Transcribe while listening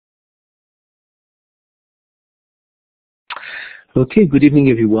Okay, good evening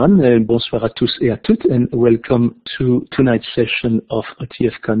everyone. Bonsoir à tous et à toutes, and welcome to tonight's session of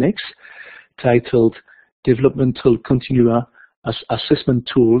OTF Connects, titled Developmental Continua as Assessment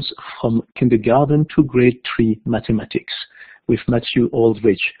Tools from Kindergarten to Grade 3 Mathematics with Matthew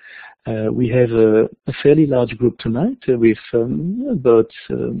Aldrich. We have a fairly large group tonight with about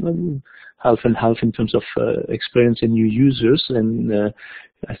half and half in terms of experience and new users, and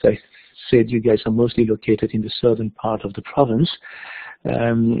as I said, you guys are mostly located in the southern part of the province.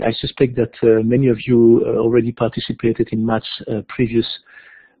 I suspect that many of you already participated in Matt's previous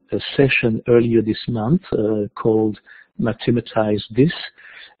session earlier this month called Mathematize This.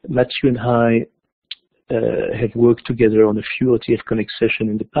 Matthew and I have worked together on a few OTF Connect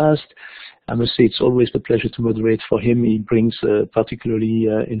sessions in the past. I must say it's always a pleasure to moderate for him. He brings a particularly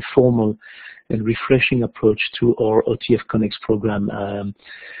informal and refreshing approach to our OTF Connects program.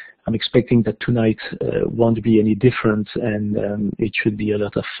 I'm expecting that tonight won't be any different, and it should be a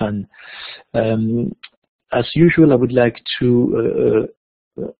lot of fun. As usual, I would like to,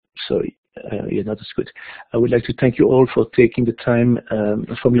 not as good. I would like to thank you all for taking the time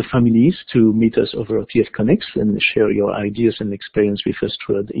from your families to meet us over OTF Connects and share your ideas and experience with us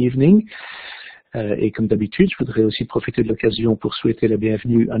throughout the evening. Et comme d'habitude, je voudrais aussi profiter de l'occasion pour souhaiter la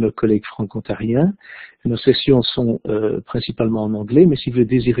bienvenue à nos collègues franco-ontariens. Nos sessions sont principalement en anglais, mais si vous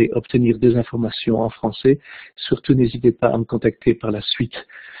désirez obtenir des informations en français, surtout n'hésitez pas à me contacter par la suite.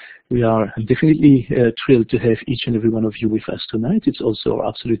 We are definitely thrilled to have each and every one of you with us tonight. It's also our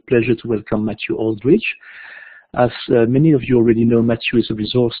absolute pleasure to welcome Matthew Aldrich. As many of you already know, Matthew is a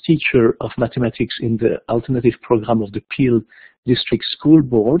resource teacher of mathematics in the alternative program of the Peel District School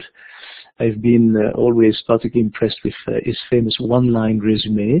Board. I've been always particularly impressed with his famous one-line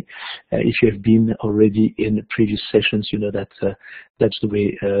resume. If you have been already in previous sessions, you know that that's the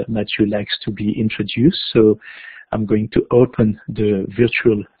way Matthew likes to be introduced. So I'm going to open the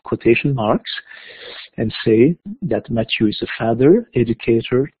virtual quotation marks and say that Matthew is a father,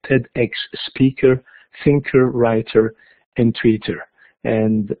 educator, TEDx speaker, thinker, writer, and tweeter.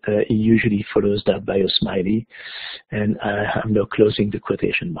 And he usually follows that by a smiley, and I'm now closing the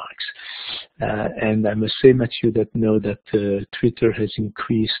quotation marks. And I must say, Matthew, that now that Twitter has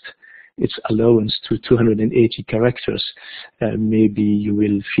increased its allowance to 280 characters, maybe you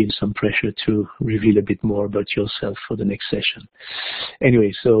will feel some pressure to reveal a bit more about yourself for the next session.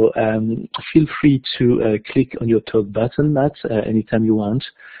 Anyway, so feel free to click on your talk button, Matt, anytime you want,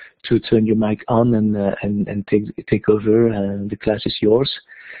 to turn your mic on and take over. The class is yours,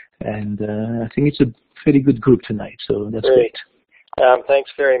 and I think it's a very good group tonight, so that's great.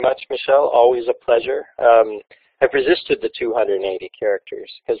 Thanks very much, Michel. Always a pleasure. I've resisted the 280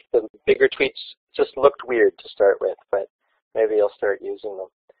 characters because the bigger tweets just looked weird to start with, but maybe I'll start using them.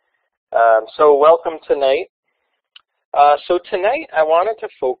 So welcome tonight. So tonight I wanted to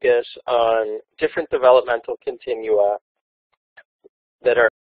focus on different developmental continua that are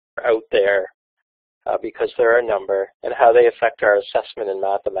out there because there are a number, and how they affect our assessment in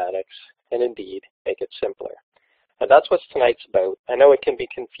mathematics, and indeed make it simpler. And that's what tonight's about. I know it can be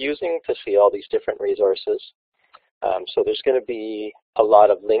confusing to see all these different resources, so there's going to be a lot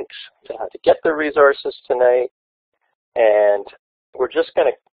of links to how to get the resources tonight, and we're just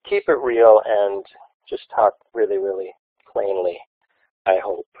going to keep it real and just talk really, really plainly, I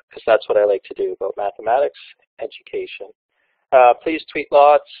hope, because that's what I like to do about mathematics education. Please tweet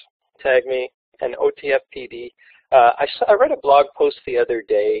lots, tag me, and OTFPD. I read a blog post the other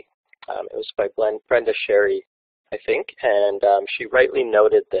day. It was by Brenda Sherry, I think, and she rightly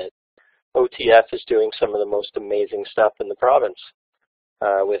noted that OTF is doing some of the most amazing stuff in the province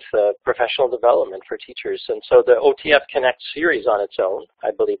with professional development for teachers. And so the OTF Connect series on its own,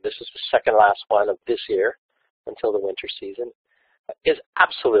 I believe this is the second last one of this year until the winter season, is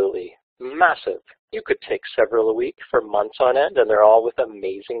absolutely massive. You could take several a week for months on end, and they're all with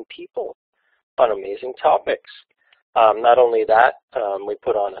amazing people on amazing topics. Not only that, we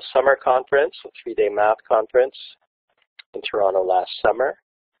put on a summer conference, a 3-day math conference in Toronto last summer.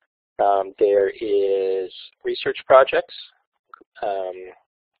 There is research projects,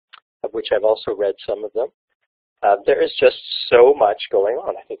 of which I've also read some of them. There is just so much going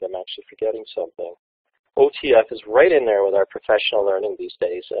on. I think I'm actually forgetting something. OTF is right in there with our professional learning these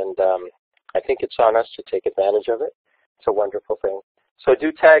days, and I think it's on us to take advantage of it. It's a wonderful thing. So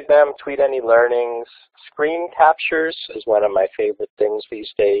do tag them, tweet any learnings. Screen captures is one of my favorite things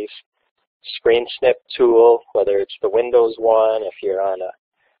these days. Screen snip tool, whether it's the Windows one, if you're on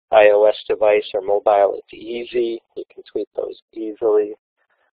a iOS device or mobile, it's easy. You can tweet those easily.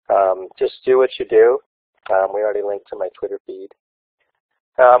 Just do what you do. We already linked to my Twitter feed.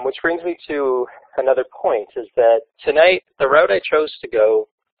 Which brings me to another point is that tonight, the route I chose to go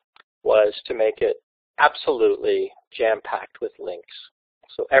was to make it absolutely jam-packed with links.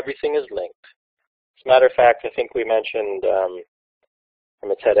 So everything is linked. As a matter of fact, I think we mentioned,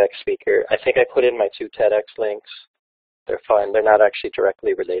 I'm a TEDx speaker. I think I put in my 2 TEDx links. They're fun. They're not actually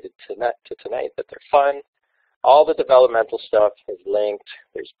directly related to tonight, but they're fun. All the developmental stuff is linked.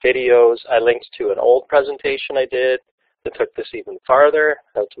 There's videos. I linked to an old presentation I did that took this even farther,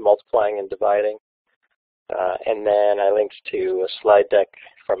 to multiplying and dividing. And then I linked to a slide deck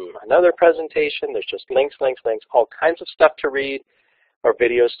from another presentation. There's just links, all kinds of stuff to read or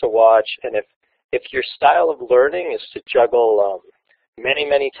videos to watch. And if your style of learning is to juggle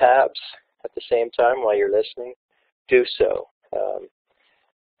many tabs at the same time while you're listening, do so.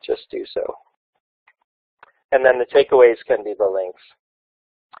 Just do so. And then the takeaways can be the links.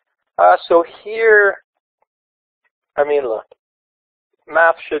 So here, I mean, look,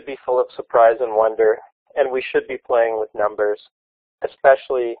 math should be full of surprise and wonder, and we should be playing with numbers,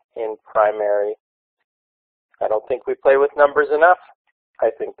 especially in primary. I don't think we play with numbers enough. I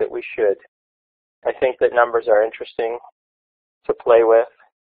think that we should. I think that numbers are interesting to play with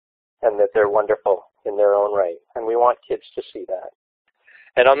and that they're wonderful in their own right, and we want kids to see that.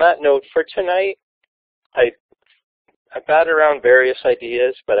 And on that note, for tonight, I batted around various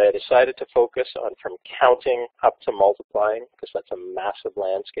ideas, but I decided to focus on from counting up to multiplying, because that's a massive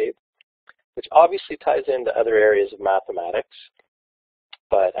landscape, which obviously ties into other areas of mathematics.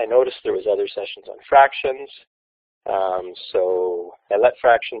 But I noticed there was other sessions on fractions, so I let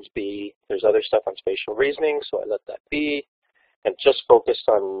fractions be. There's other stuff on spatial reasoning, so I let that be, and just focused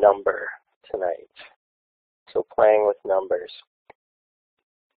on number tonight. So playing with numbers.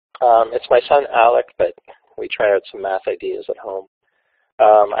 It's my son Alec, but we try out some math ideas at home.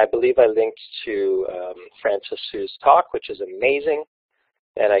 I believe I linked to Francis Su's talk, which is amazing,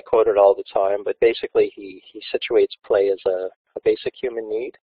 and I quote it all the time, but basically he situates play as a basic human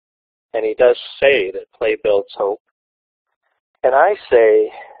need, and he does say that play builds hope. And I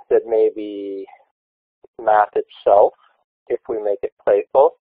say that maybe math itself, if we make it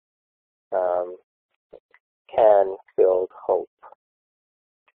playful, can build hope.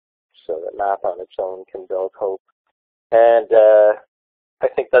 So that math on its own can build hope. And I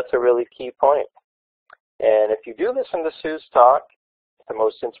think that's a really key point. And if you do listen to Sue's talk, the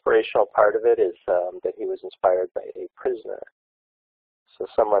most inspirational part of it is that he was inspired by a prisoner. So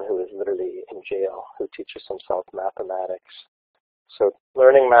someone who is literally in jail, who teaches himself mathematics. So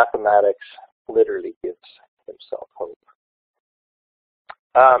learning mathematics literally gives himself hope.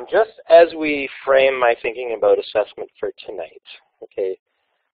 Just as we frame my thinking about assessment for tonight, okay,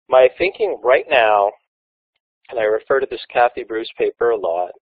 my thinking right now, and I refer to this Kathy Bruce paper a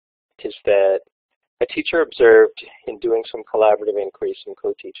lot, is that a teacher observed in doing some collaborative inquiries and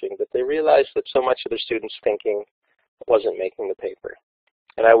co-teaching that they realized that so much of their students' thinking wasn't making the paper.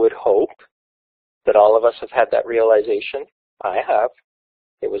 And I would hope that all of us have had that realization. I have.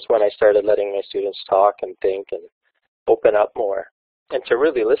 It was when I started letting my students talk and think and open up more and to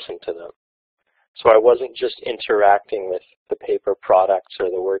really listen to them. So I wasn't just interacting with the paper products or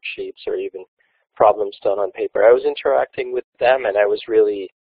the worksheets or even problems done on paper. I was interacting with them and I was really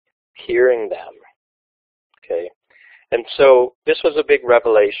hearing them. Okay. And so this was a big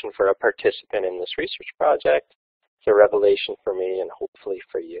revelation for a participant in this research project. It's a revelation for me and hopefully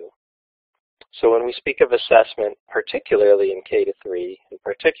for you. So when we speak of assessment, particularly in K-3, and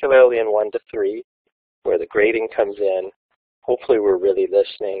particularly in 1 to 3, where the grading comes in, hopefully we're really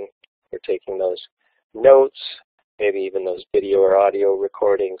listening. We're taking those notes, maybe even those video or audio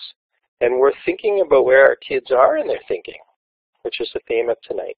recordings, and we're thinking about where our kids are in their thinking, which is the theme of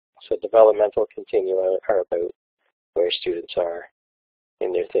tonight. So developmental continua are about where students are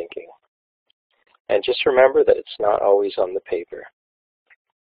in their thinking. And just remember that it's not always on the paper.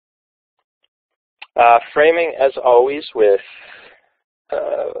 Framing, as always, with,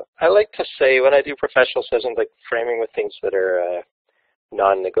 I like to say when I do professional sessions, like framing with things that are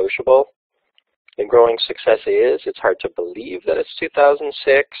non-negotiable. And growing success it's hard to believe that it's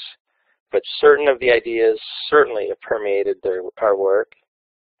 2006, but certain of the ideas certainly have permeated our work,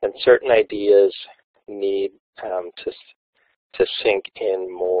 and certain ideas need to sink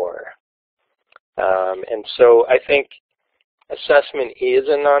in more. And so I think assessment is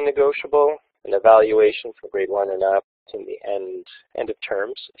a non-negotiable. An evaluation for grade 1 and up in the end of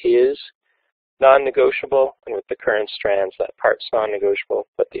terms is non-negotiable, and with the current strands, that part's non-negotiable,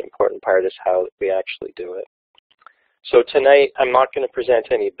 but the important part is how we actually do it. So tonight, I'm not going to present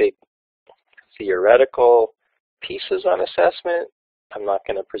any big theoretical pieces on assessment. I'm not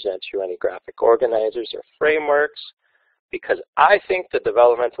going to present you any graphic organizers or frameworks. because I think the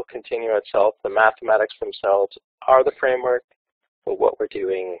developmental continua itself, the mathematics themselves, are the framework, but what we're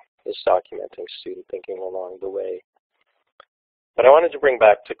doing is documenting student thinking along the way. But I wanted to bring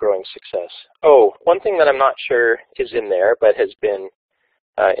back to growing success. Oh, one thing that I'm not sure is in there, but has been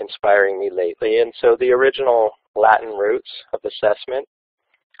inspiring me lately, and so the original Latin roots of assessment,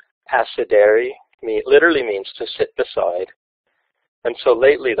 assedere, literally means to sit beside. And so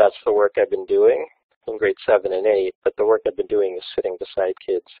lately that's the work I've been doing in grade 7 and 8, but the work I've been doing is sitting beside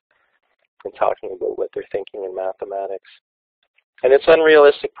kids and talking about what they're thinking in mathematics. And it's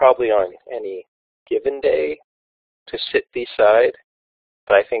unrealistic probably on any given day to sit beside,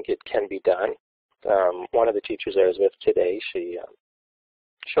 but I think it can be done. One of the teachers I was with today, she'll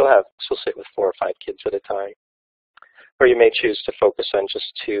sit with 4 or 5 kids at a time. Or you may choose to focus on just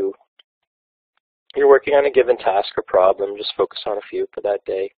 2. You're working on a given task or problem, just focus on a few for that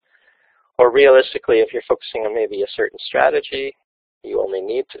day. Or realistically, if you're focusing on maybe a certain strategy, you only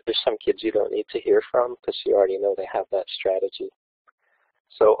need to, there's some kids you don't need to hear from because you already know they have that strategy.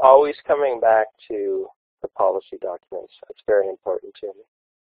 So always coming back to the policy documents, that's very important to me.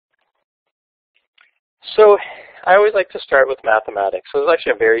 So I always like to start with mathematics. So there's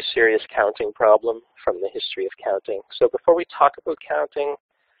actually a very serious counting problem from the history of counting. So before we talk about counting,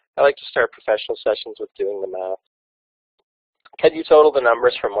 I like to start professional sessions with doing the math. Can you total the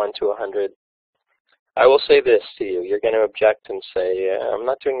numbers from 1 to 100? I will say this to you. You're going to object and say, I'm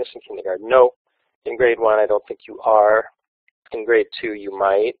not doing this in kindergarten. No, in grade 1 I don't think you are. In grade 2 you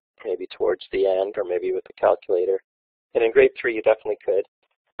might, maybe towards the end or maybe with a calculator. And in grade 3 you definitely could.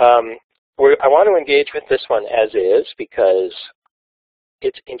 I want to engage with this one as is because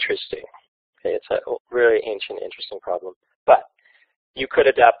it's interesting. Okay, it's a really ancient, interesting problem. But you could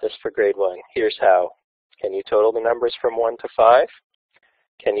adapt this for grade 1. Here's how. Can you total the numbers from 1 to 5?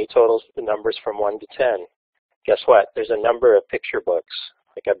 Can you total the numbers from 1 to 10? Guess what? There's a number of picture books.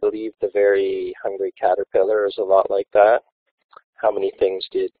 Like I believe The Very Hungry Caterpillar is a lot like that. How many things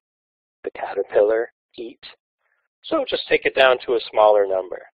did the caterpillar eat? So just take it down to a smaller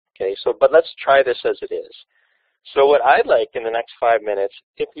number. Okay, so but let's try this as it is. So what I'd like in the next 5 minutes,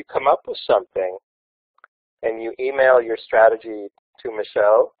 if you come up with something and you email your strategy to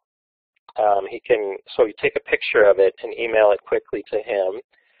Michel, so you take a picture of it and email it quickly to him.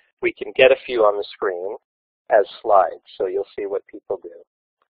 We can get a few on the screen as slides, so you'll see what people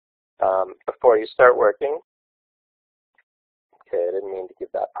do. Before you start working, okay, I didn't mean to give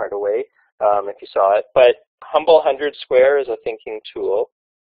that part away if you saw it, but Humble 100 Square is a thinking tool.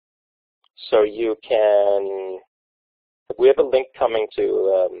 So you can, we have a link coming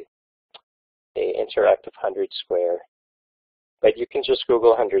to a interactive 100 Square, but you can just Google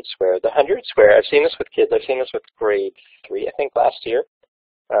 100 Square. The 100 Square, I've seen this with kids, I've seen this with grade 3, I think last year,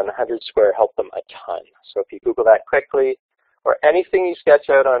 and 100 Square helped them a ton. So if you Google that quickly, or anything you sketch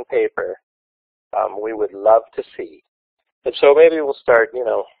out on paper, we would love to see. And so maybe we'll start,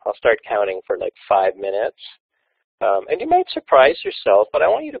 I'll start counting for like 5 minutes. And you might surprise yourself, but I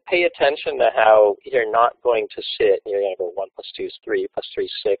want you to pay attention to how you're not going to sit and you're going to go 1 + 2 is 3, + 3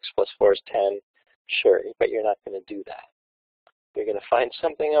 is 6, + 4 is 10. Sure, but you're not going to do that. You're going to find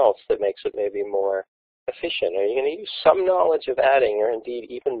something else that makes it maybe more efficient, or you're going to use some knowledge of adding or indeed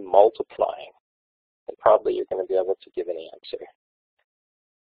even multiplying. And probably you're going to be able to give an answer.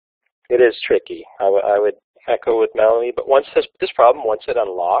 It is tricky. I would echo with Melanie, but once this problem, once it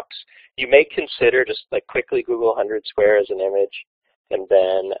unlocks, you may consider just like quickly Google 100 Square as an image, and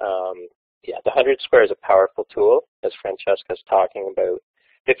then, the 100 Square is a powerful tool, as Francesca's talking about.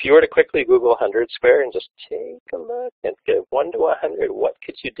 If you were to quickly Google 100 Square and just take a look and get 1 to 100, what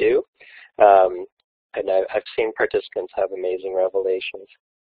could you do? And I've seen participants have amazing revelations.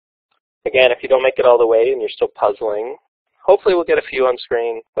 Again, if you don't make it all the way and you're still puzzling, hopefully we'll get a few on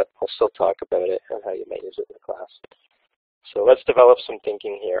screen, but we'll still talk about it and how you may use it in the class. So let's develop some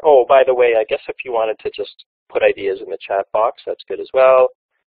thinking here. Oh, by the way, I guess if you wanted to just put ideas in the chat box, that's good as well,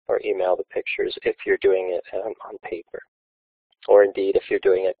 or email the pictures if you're doing it on paper. Or indeed, if you're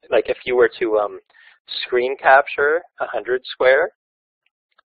doing it, like if you were to screen capture 100 Square,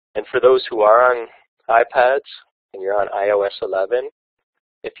 and for those who are on iPads and you're on iOS 11,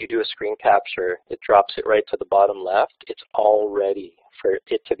 if you do a screen capture, it drops it right to the bottom left. It's all ready for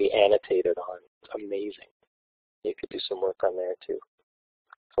it to be annotated on. It's amazing. You could do some work on there too.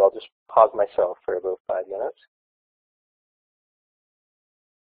 So I'll just pause myself for about 5 minutes.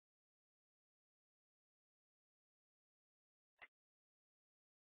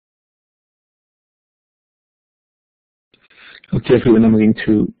 Okay, everyone, I'm going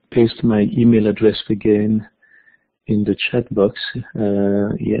to paste my email address again in the chat box.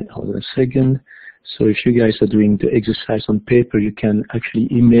 Hold on a second. So if you guys are doing the exercise on paper, you can actually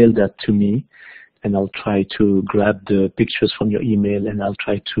email that to me, and I'll try to grab the pictures from your email, and I'll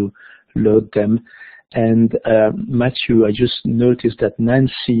try to load them. And Matthew, I just noticed that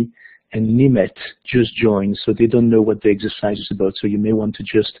Nancy and Nimet just joined, so they don't know what the exercise is about. So you may want to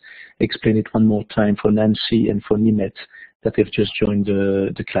just explain it one more time for Nancy and for Nimet that they've just joined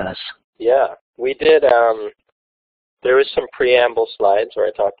the class. Yeah, we did. There was some preamble slides where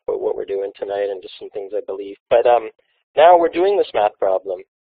I talked about what we're doing tonight and just some things I believe. But now we're doing this math problem.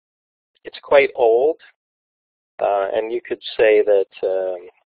 It's quite old, and you could say that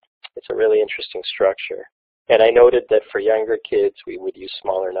it's a really interesting structure. And I noted that for younger kids, we would use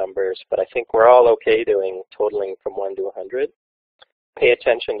smaller numbers, but I think we're all okay doing totaling from 1 to 100. Pay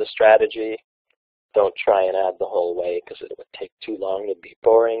attention to strategy. Don't try and add the whole way because it would take too long. It'd be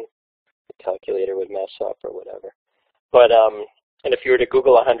boring. The calculator would mess up or whatever. But, and if you were to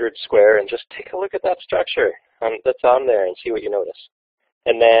Google 100 square and just take a look at that structure that's on there and see what you notice.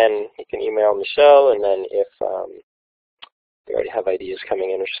 And then you can email Michelle, and then if we already have ideas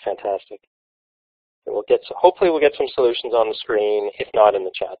coming in, which is fantastic. And hopefully we'll get some solutions on the screen, if not in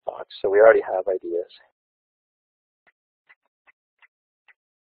the chat box. So we already have ideas.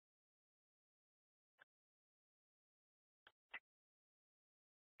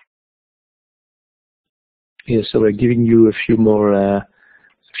 Yeah, so we're giving you a few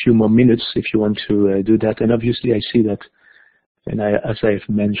more minutes if you want to do that. And obviously, I see that, and as I've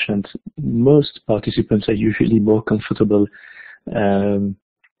mentioned, most participants are usually more comfortable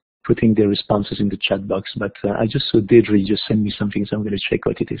putting their responses in the chat box. But I just saw Deirdre just send me something, so I'm going to check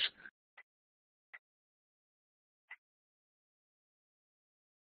what it is.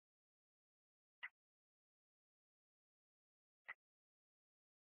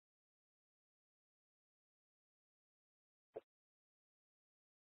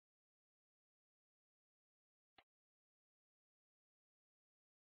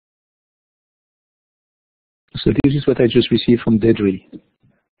 So this is what I just received from Deirdre.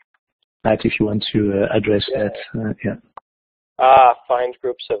 Matt, if you want to address that, yeah. Find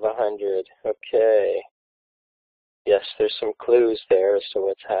groups of 100. Okay. Yes, there's some clues there as to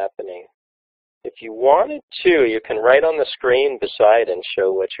what's happening. If you wanted to, you can write on the screen beside and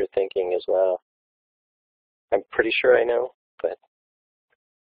show what you're thinking as well. I'm pretty sure I know, but...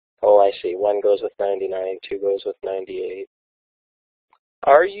 Oh, I see. 1 goes with 99, 2 goes with 98.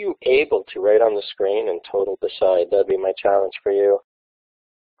 Are you able to write on the screen and total beside? That'd be my challenge for you.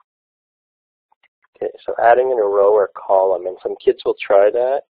 Okay, so adding in a row or column, and some kids will try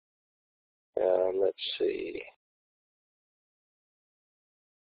that. Let's see.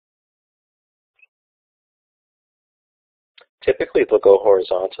 Typically, they'll go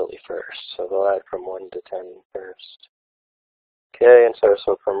horizontally first, so they'll add from 1 to 10 first. Okay, and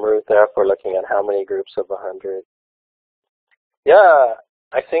so from Ruth F, we're looking at how many groups of 100. Yeah,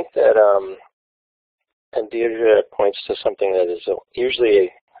 I think that, and Deirdre points to something that is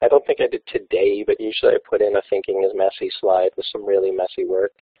usually, I don't think I did today, but usually I put in a thinking is messy slide with some really messy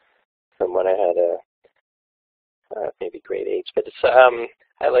work from when I had maybe grade 8s. But it's,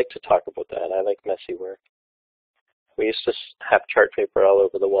 I like to talk about that. I like messy work. We used to have chart paper all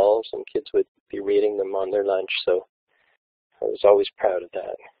over the walls, and kids would be reading them on their lunch, so I was always proud of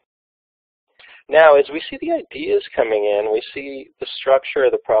that. Now, as we see the ideas coming in, we see the structure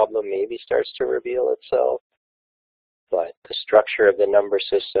of the problem maybe starts to reveal itself, but the structure of the number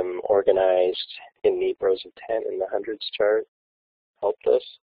system organized in neat rows of 10 in the hundreds chart helped us.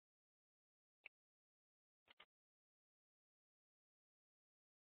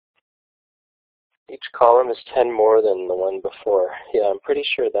 Each column is 10 more than the one before. Yeah, I'm pretty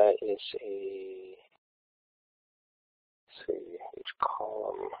sure that is a, let's see, each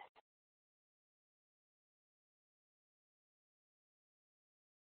column.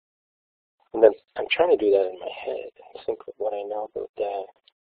 And then I'm trying to do that in my head. Think of what I know about that.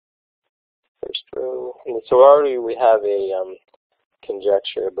 First row. And so already we have a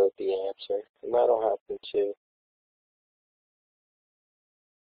conjecture about the answer. And that'll happen too.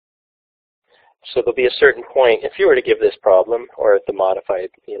 So there'll be a certain point, if you were to give this problem, or the modified,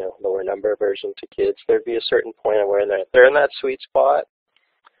 lower number version to kids, there'd be a certain point where they're in that sweet spot,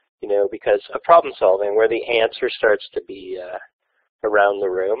 because of problem solving, where the answer starts to be around the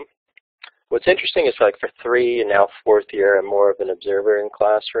room. What's interesting is like for 3 and now 4th year, I'm more of an observer in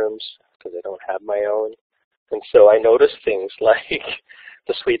classrooms because I don't have my own. And so I notice things like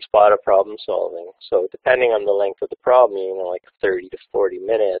the sweet spot of problem solving. So depending on the length of the problem, like 30 to 40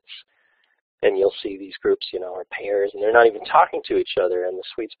 minutes, and you'll see these groups, are pairs, and they're not even talking to each other in the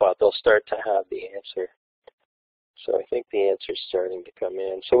sweet spot. They'll start to have the answer. So I think the answer's starting to come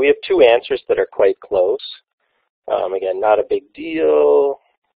in. So we have two answers that are quite close. Again, not a big deal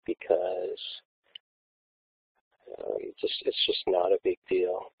because it's just not a big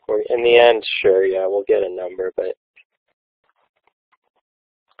deal. Or in the end, sure, yeah, we'll get a number, but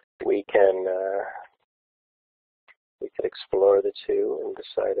we can explore the two and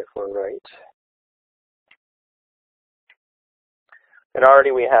decide if we're right. And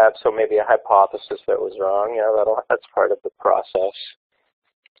already we have, so maybe a hypothesis that was wrong. Yeah, that's part of the process.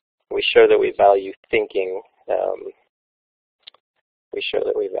 We show that we value thinking. We show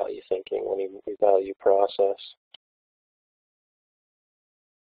that we value thinking when we value process.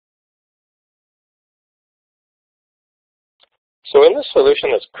 So in the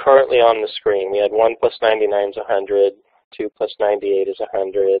solution that's currently on the screen, we had 1 plus 99 is 100, 2 plus 98 is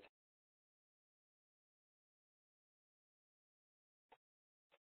 100.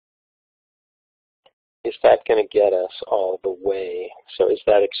 Is that going to get us all the way? So is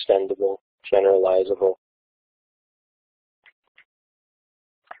that extendable, generalizable?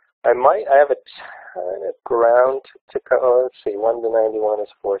 I have a ground to go. Let's see, 1 to 91 is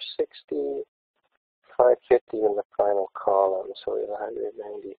 460, 550 in the final column, so we have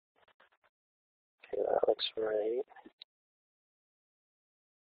 190. Okay, that looks right.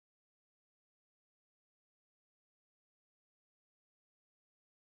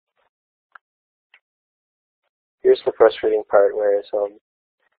 Here's the frustrating part where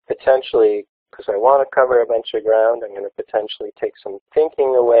potentially, because I want to cover a bunch of ground, I'm going to potentially take some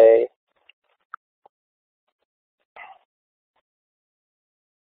thinking away.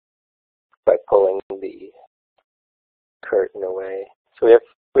 By pulling the curtain away. So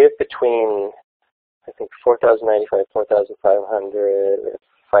we have between, I think, 4,095, 4,500, we have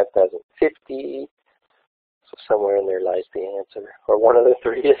 5,050. So somewhere in there lies the answer, or one of the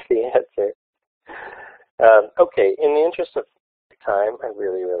three is the answer. Okay, in the interest of time, I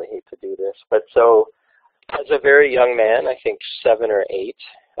really, really hate to do this, but so as a very young man, I think 7 or 8,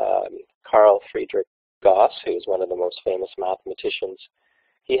 Carl Friedrich Gauss, who's one of the most famous mathematicians,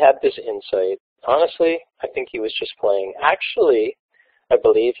 he had this insight. Honestly, I think he was just playing. Actually, I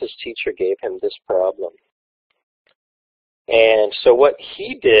believe his teacher gave him this problem. And so what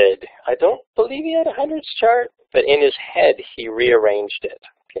he did, I don't believe he had a hundreds chart, but in his head he rearranged it.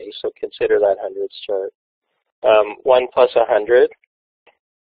 Okay, so consider that hundreds chart. 1 plus 100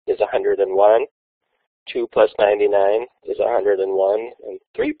 is 101. 2 plus 99 is 101. And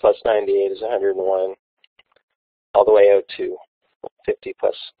 3 plus 98 is 101. All the way out to 50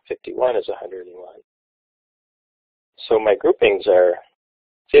 plus 51 is 101. So my groupings are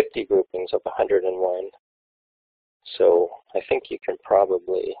 50 groupings of 101. So I think you can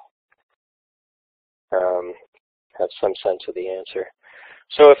probably have some sense of the answer.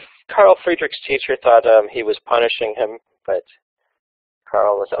 So if Carl Friedrich's teacher thought he was punishing him, but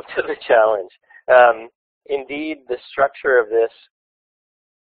Carl was up to the challenge. Indeed, the structure of this,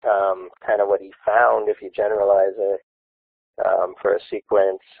 kind of what he found, if you generalize it, for a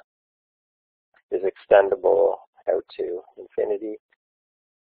sequence is extendable out to infinity.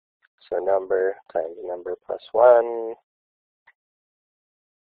 So number times number plus 1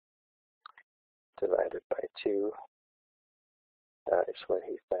 divided by 2 is what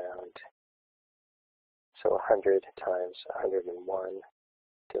he found. So 100 times 101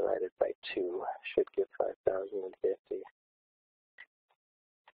 divided by 2 should give 5,050.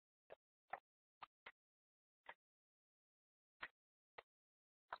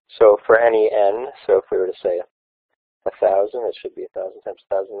 So for any n, so if we were to say 1,000, it should be 1,000 times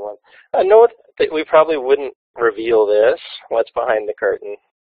 1,001. Note that we probably wouldn't reveal this, what's behind the curtain.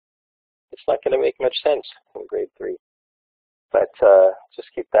 It's not going to make much sense in grade 3. But just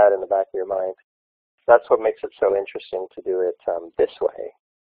keep that in the back of your mind. That's what makes it so interesting to do it this way.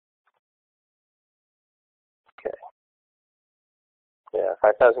 Okay. Yeah,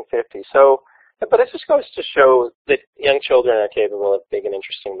 5,050. So, but it just goes to show that young children are capable of big and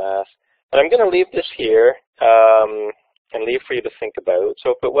interesting math. But I'm going to leave this here and leave for you to think about.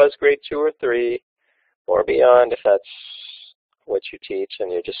 So if it was grade 2 or 3 or beyond, if that's what you teach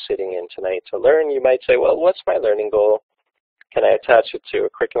and you're just sitting in tonight to learn, you might say, well, what's my learning goal? Can I attach it to a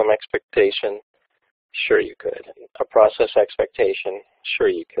curriculum expectation? Sure you could. A process expectation? Sure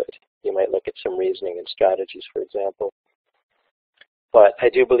you could. You might look at some reasoning and strategies, for example. But I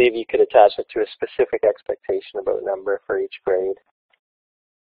do believe you could attach it to a specific expectation about number for each grade.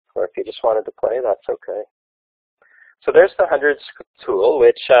 Or if you just wanted to play, that's okay. So there's the hundreds tool,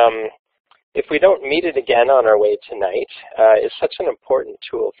 which if we don't meet it again on our way tonight, is such an important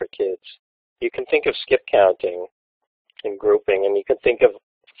tool for kids. You can think of skip counting and grouping, and you can think of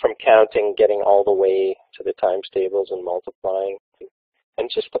from counting, getting all the way to the times tables and multiplying, and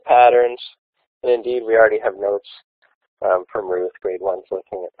just the patterns. And indeed, we already have notes from Ruth, grade 1's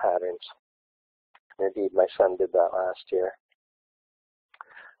looking at patterns. And indeed, my son did that last year.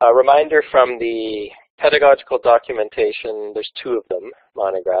 A reminder from the pedagogical documentation, there's 2 of them,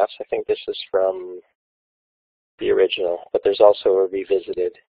 monographs. I think this is from the original, but there's also a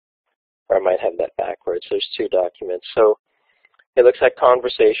revisited, or I might have that backwards. There's 2 documents. So it looks like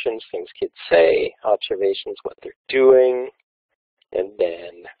conversations, things kids say, observations, what they're doing, and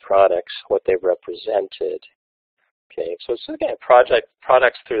then products, what they've represented. Okay, so it's looking at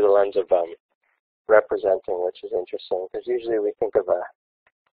products through the lens of representing, which is interesting, because usually we think of a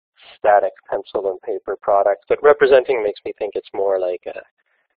static pencil and paper product, but representing makes me think it's more like a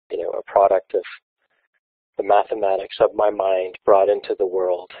product of the mathematics of my mind brought into the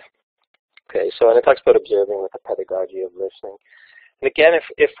world. Okay, so and it talks about observing with the pedagogy of listening. And again,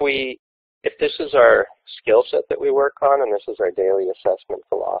 if this is our skill set that we work on, and this is our daily assessment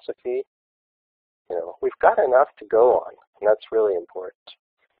philosophy, we've got enough to go on, and that's really important.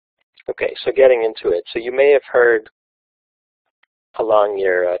 Okay, so getting into it. So you may have heard along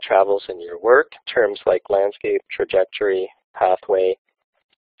your travels in your work terms like landscape, trajectory, pathway,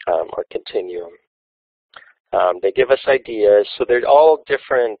 or continuum. They give us ideas, so they're all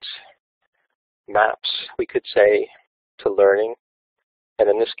different maps, we could say, to learning. And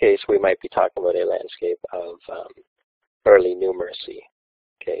in this case, we might be talking about a landscape of early numeracy.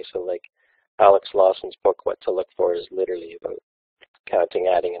 Okay, so like Alex Lawson's book, What to Look For, is literally about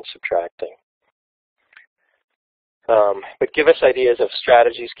counting, adding, and subtracting. But give us ideas of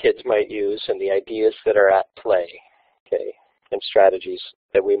strategies kids might use and the ideas that are at play, okay, and strategies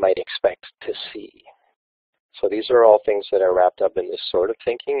that we might expect to see. So these are all things that are wrapped up in this sort of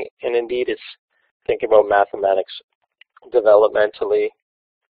thinking, and indeed it's thinking about mathematics developmentally,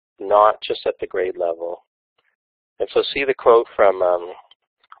 not just at the grade level. And so see the quote from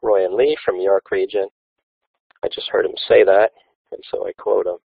Roy and Lee from York Region. I just heard him say that, and so I quote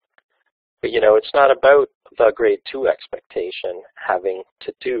him. But it's not about the grade 2 expectation having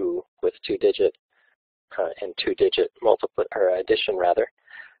to do with 2-digit and 2-digit addition rather.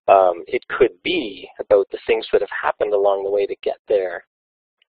 It could be about the things that have happened along the way to get there.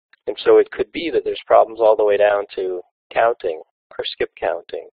 And so it could be that there's problems all the way down to counting or skip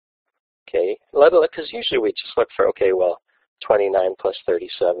counting. Okay, because usually we just look for, okay, well, 29 plus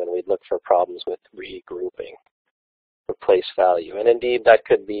 37, we'd look for problems with regrouping, replace value. And indeed, that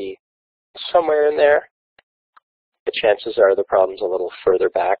could be somewhere in there. The chances are the problem's a little further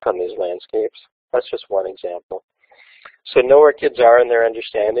back on these landscapes. That's just one example. So know where kids are in their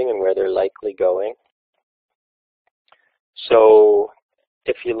understanding and where they're likely going. So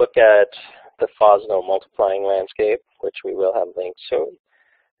if you look at the Fosno multiplying landscape, which we will have linked soon,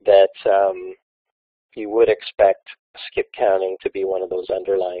 that you would expect skip counting to be one of those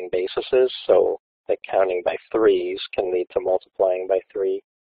underlying bases. So like counting by 3s can lead to multiplying by 3,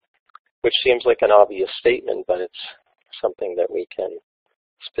 which seems like an obvious statement, but it's something that we can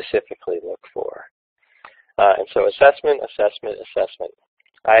specifically look for. And so assessment, assessment, assessment.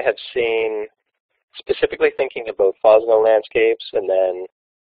 I have seen, specifically thinking about Fosno landscapes and then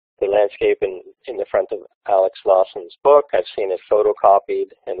the landscape in the front of Alex Lawson's book, I've seen it photocopied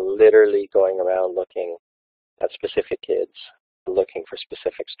and literally going around looking at specific kids, looking for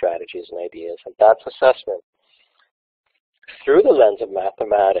specific strategies and ideas. And that's assessment through the lens of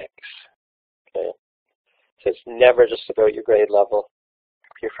mathematics. Okay? So it's never just about your grade level.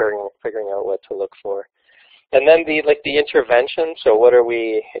 You're figuring out what to look for. And then the intervention, so what are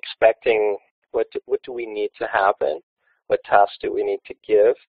we expecting, what do we need to happen? What tasks do we need to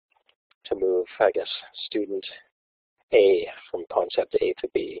give to move, I guess, student A from concept A to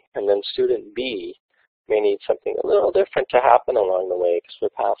B? And then student B may need something a little different to happen along the way because their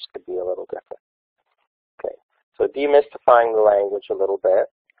paths could be a little different. Okay, so demystifying the language a little bit.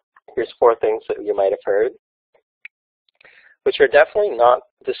 Here's 4 things that you might have heard, which are definitely not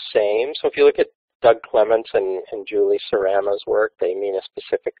the same. So if you look at Doug Clements and Julie Sarama's work, they mean a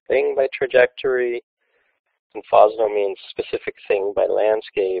specific thing by trajectory, and Fosno means specific thing by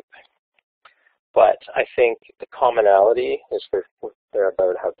landscape. But I think the commonality is they're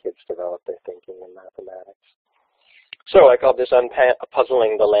about how kids develop their thinking in mathematics. So I call this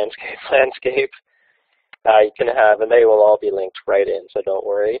puzzling the landscape. You can have, and they will all be linked right in, so don't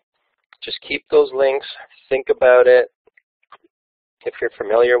worry. Just keep those links, think about it. If you're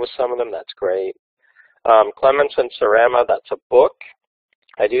familiar with some of them, that's great. Clements and Sarama, that's a book.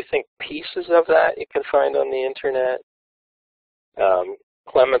 I do think pieces of that you can find on the internet.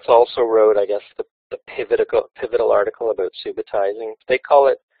 Clements also wrote, I guess, the pivotal article about subitizing. They call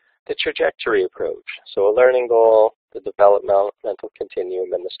it the trajectory approach. So a learning goal, the developmental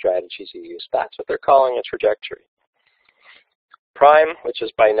continuum, and the strategies you use. That's what they're calling a trajectory. Prime, which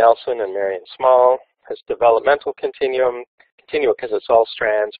is by Nelson and Marion Small, has developmental continua because it's all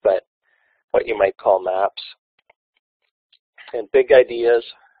strands, but what you might call maps. And big ideas,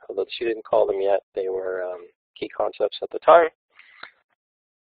 although she didn't call them yet, they were key concepts at the time.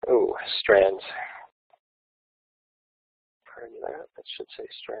 Ooh, strands. Pardon that should say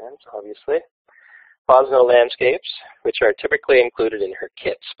strands, obviously. Fosno landscapes, which are typically included in her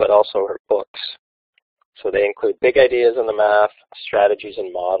kits, but also her books. So they include big ideas in the math, strategies,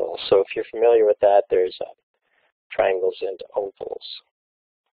 and models. So if you're familiar with that, there's triangles and ovals.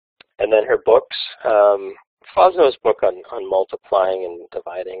 And then her books, Fosno's book on multiplying and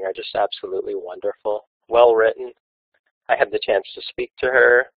dividing are just absolutely wonderful, well written. I had the chance to speak to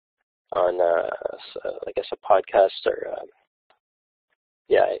her on, I guess, a podcast or,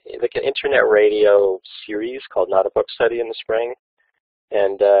 like an internet radio series called Not a Book Study in the spring.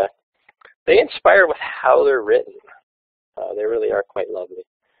 And they inspire with how they're written. They really are quite lovely.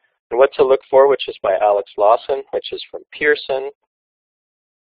 And What to Look For, which is by Alex Lawson, which is from Pearson,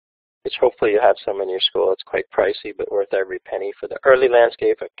 which hopefully you have some in your school. It's quite pricey, but worth every penny for the early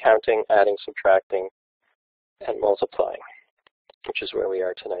landscape of counting, adding, subtracting, and multiplying, which is where we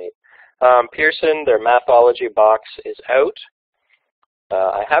are tonight. Pearson, their Mathology box is out.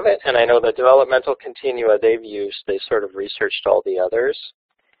 I have it, and I know the Developmental Continua they've used, they sort of researched all the others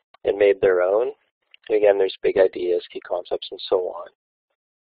and made their own. And again, there's big ideas, key concepts, and so on.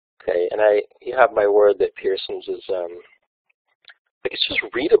 Okay, and you have my word that Pearson's is, it's just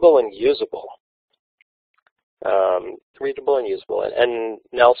readable and usable. Readable and usable, and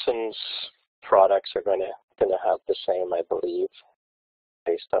Nelson's products are going to have the same, I believe,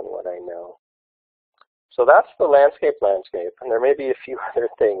 based on what I know. So that's the landscape, and there may be a few other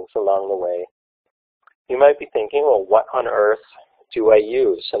things along the way. You might be thinking, well, what on earth do I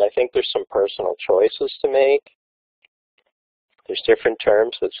use? And I think there's some personal choices to make. There's different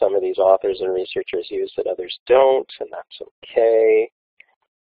terms that some of these authors and researchers use that others don't, and that's okay.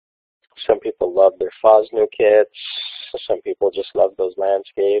 Some people love their Fosno kits. Some people just love those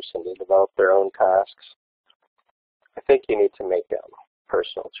landscapes and they develop their own tasks. I think you need to make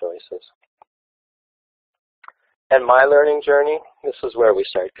personal choices. And my learning journey, this is where we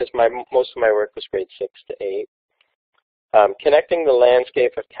start, because most of my work was grade 6 to 8. Connecting the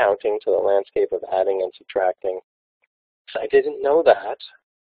landscape of counting to the landscape of adding and subtracting. I didn't know that.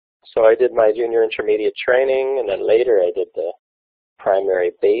 So I did my junior intermediate training, and then later I did the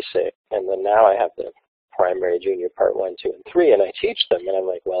primary basic, and then now I have the primary junior part 1, 2, and 3, and I teach them, and I'm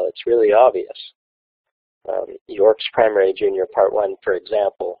like, well, it's really obvious. York's primary junior part 1, for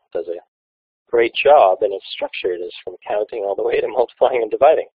example, does a great job, and it's structured as from counting all the way to multiplying and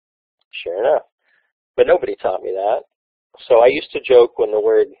dividing. Sure enough. But nobody taught me that. So I used to joke when the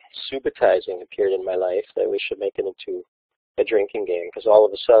word subitizing appeared in my life that we should make it into a drinking game, because all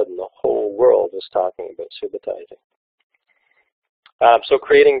of a sudden the whole world was talking about subitizing. So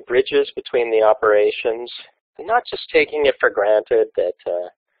creating bridges between the operations, and not just taking it for granted that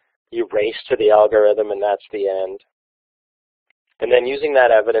you race to the algorithm and that's the end. And then using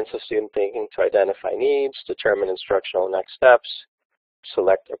that evidence of student thinking to identify needs, determine instructional next steps,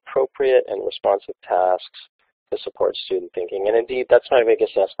 select appropriate and responsive tasks to support student thinking. And indeed, that's my big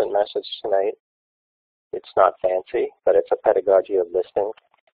assessment message tonight. It's not fancy, but it's a pedagogy of listening.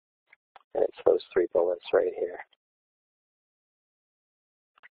 And it's those 3 bullets right here.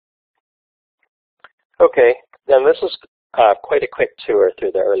 Okay, then this is quite a quick tour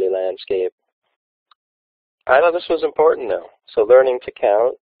through the early landscape. I thought this was important though. So learning to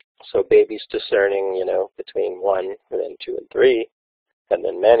count, so babies discerning, between 1 and then 2 and 3, and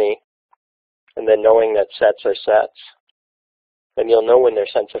then many, and then knowing that sets are sets. And you'll know when their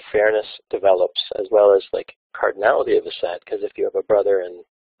sense of fairness develops, as well as like cardinality of a set, because if you have a brother and,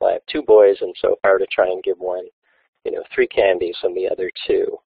 well, I have 2 boys, and so if I were to try and give one, 3 candies and the other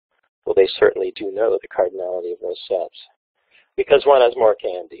 2, well, they certainly do know the cardinality of those sets, because one has more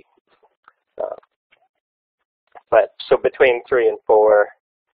candy. But so between 3 and 4,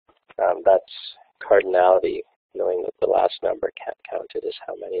 that's cardinality, knowing that the last number counted is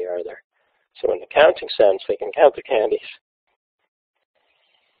how many are there. So in the counting sense, they can count the candies.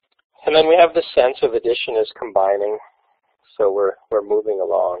 And then we have the sense of addition as combining. So we're moving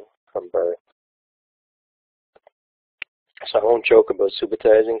along from birth. So I won't joke about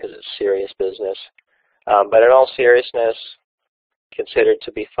subitizing because it's serious business. But in all seriousness, considered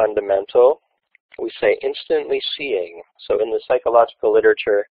to be fundamental, we say instantly seeing. So in the psychological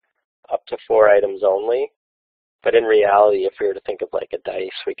literature, up to 4 items only. But in reality, if we were to think of like a dice,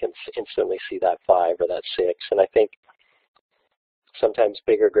 we can instantly see that 5 or that 6. And I think sometimes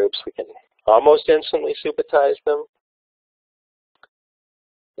bigger groups, we can almost instantly supersize them.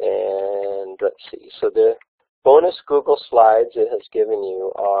 And let's see. So the bonus Google slides it has given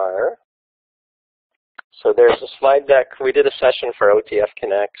you are, so there's a slide deck. We did a session for OTF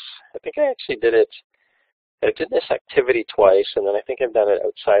Connects. I think I actually did it. I did this activity twice, and then I think I've done it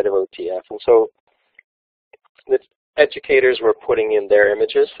outside of OTF. And so the educators were putting in their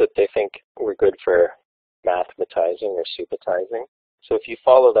images that they think were good for mathematizing or supersizing. So if you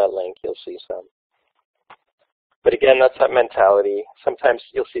follow that link, you'll see some. But again, that's that mentality. Sometimes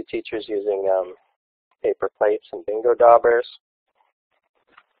you'll see teachers using paper plates and bingo daubers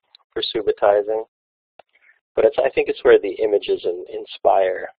for supersizing. But I think it's where the images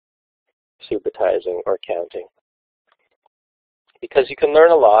inspire supersizing or counting. Because you can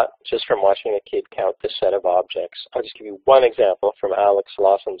learn a lot just from watching a kid count this set of objects. I'll just give you one example from Alex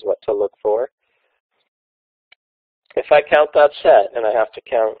Lawson's What to Look For. If I count that set and I have to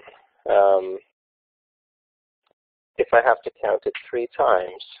count, if I have to count it 3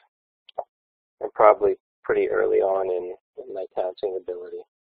 times, I'm probably pretty early on in my counting ability.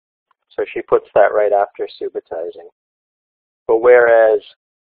 So she puts that right after supersizing. But whereas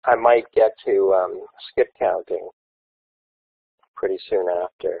I might get to skip counting pretty soon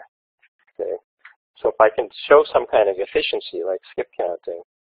after. Okay. So if I can show some kind of efficiency like skip counting,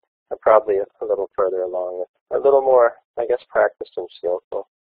 I'm probably a little further along, a little more, I guess, practiced and skillful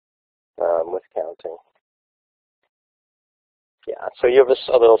with counting. Yeah, so you have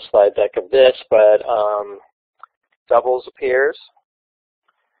a little slide deck of this, but doubles appears.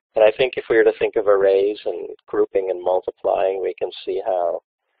 And I think if we were to think of arrays and grouping and multiplying, we can see how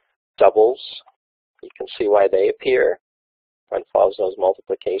doubles, you can see why they appear on Fosno's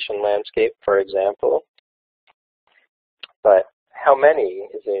multiplication landscape, for example. But how many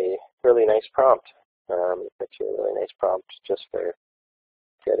is a really nice prompt. Actually a really nice prompt just for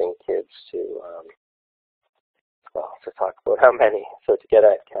getting kids to, to talk about how many, so to get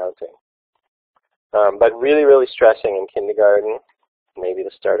at counting. But really, really stressing in kindergarten, maybe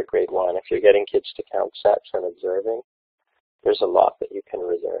the start of grade 1, if you're getting kids to count sets and observing, there's a lot that you can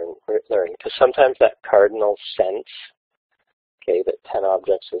learn. Because sometimes that cardinal sense, okay, that 10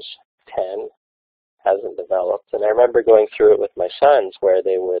 objects is 10, hasn't developed. And I remember going through it with my sons where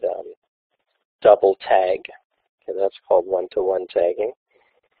they would double tag. Okay, that's called one-to-one tagging,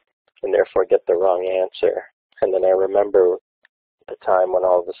 and therefore get the wrong answer. And then I remember a time when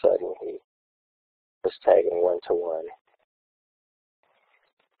all of a sudden he was tagging one-to-one.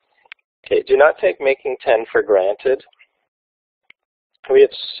 Okay, do not take making 10 for granted. We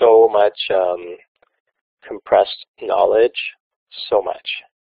have so much compressed knowledge, so much.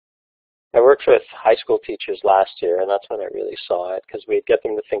 I worked with high school teachers last year, and that's when I really saw it, because we'd get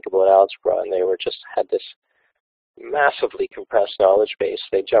them to think about algebra, and they were just had this massively compressed knowledge base.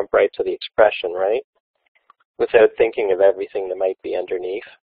 They jump right to the expression, right? Without thinking of everything that might be underneath.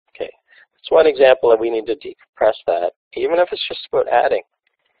 Okay, that's one example that we need to decompress that, even if it's just about adding,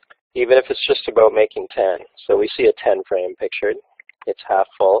 even if it's just about making 10. So we see a 10 frame pictured. It's half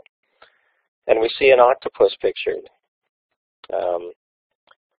full. And we see an octopus pictured.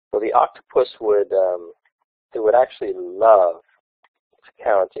 Well, the octopus would actually love to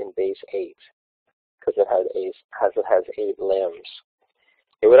count in base 8 because it has 8 limbs.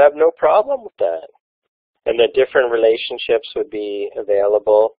 It would have no problem with that. And the different relationships would be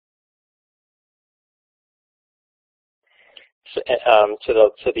available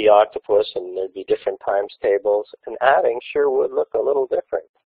to the octopus, and there'd be different times tables. And adding sure would look a little different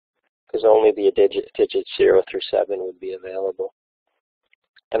because only the digits 0 through 7 would be available.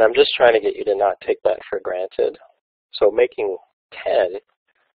 And I'm just trying to get you to not take that for granted. So making 10 is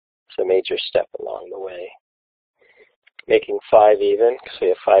a major step along the way. Making 5 even, because we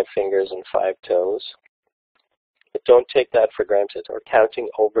have 5 fingers and 5 toes. But don't take that for granted. Or counting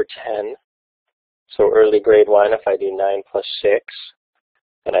over 10. So early grade 1, if I do 9 plus 6,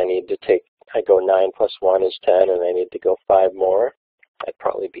 and I go 9 plus 1 is 10, and I need to go 5 more, that'd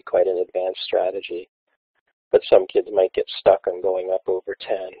probably be quite an advanced strategy. But some kids might get stuck on going up over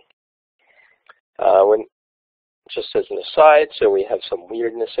 10. Just as an aside, so we have some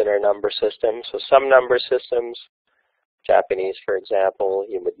weirdness in our number system. So some number systems, Japanese for example,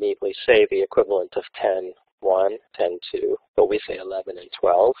 you would neatly say the equivalent of 10, 1, 10, 2, but we say 11 and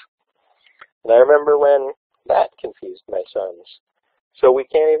 12. And I remember when that confused my sons. So we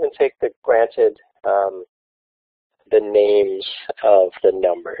can't even take for granted the names of the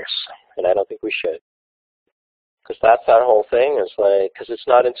numbers, and I don't think we should. Because that's that whole thing, is like, because it's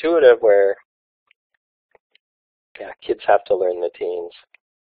not intuitive where Yeah, kids have to learn the teens.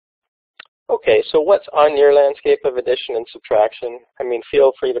 Okay, so what's on your landscape of addition and subtraction? I mean,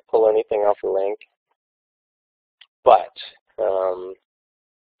 feel free to pull anything off the link. But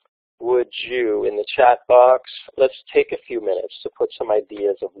would you, in the chat box, let's take a few minutes to put some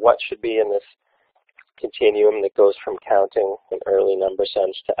ideas of what should be in this continuum that goes from counting in early number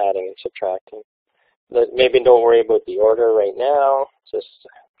sense to adding and subtracting. Maybe don't worry about the order right now. Just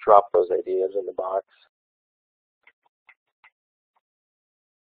drop those ideas in the box.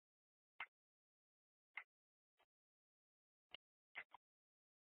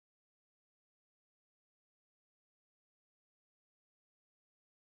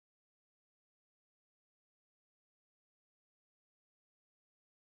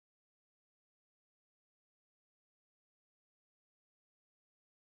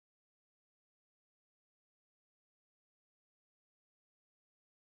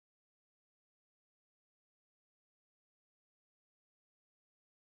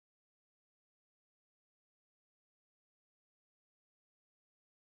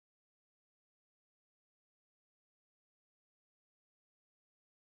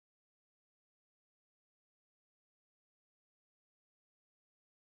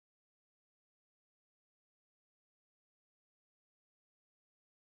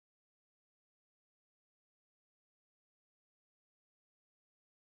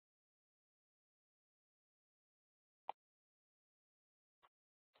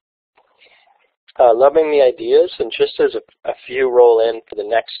 Loving the ideas, and just as a few roll in for the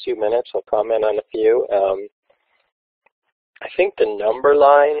next 2 minutes, I'll comment on a few. I think the number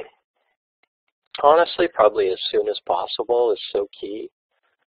line, honestly, probably as soon as possible is so key.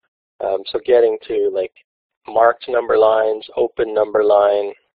 So getting to like marked number lines, open number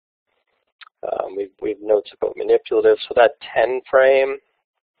line. We've notes about manipulative. So that 10 frame,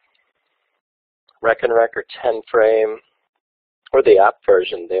 reckon record 10 frame, or the app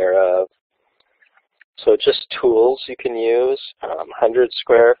version thereof. So just tools you can use, 100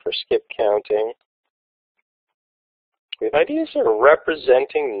 square for skip counting. We have ideas of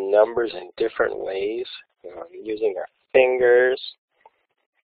representing numbers in different ways, using our fingers.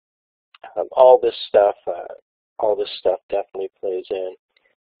 All this stuff definitely plays in.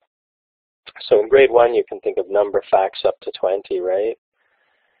 So in grade 1, you can think of number facts up to 20, right?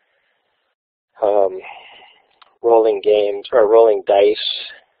 Rolling games or rolling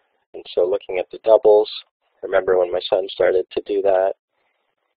dice. And so looking at the doubles, I remember when my son started to do that.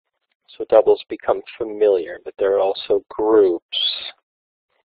 So doubles become familiar, but there are also groups.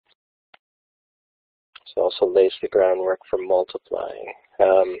 So also lays the groundwork for multiplying.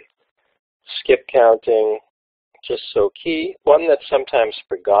 Skip counting, just so key. One that's sometimes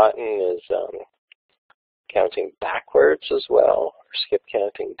forgotten is counting backwards as well, or skip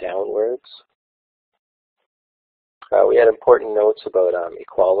counting downwards. We had important notes about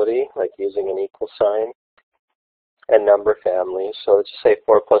equality, like using an equal sign, and number families. So let's just say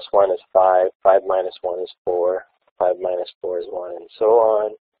 4 plus 1 is 5, 5 minus 1 is 4, 5 minus 4 is 1, and so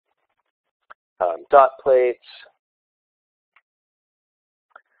on. Dot plates.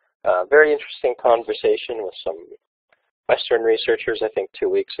 Very interesting conversation with some Western researchers, I think 2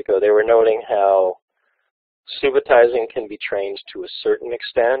 weeks ago. They were noting how subitizing can be trained to a certain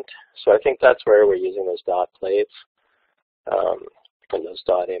extent. So I think that's where we're using those dot plates. And those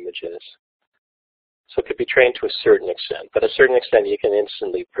dot images. So it could be trained to a certain extent, but a certain extent you can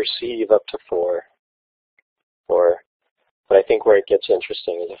instantly perceive up to 4. But I think where it gets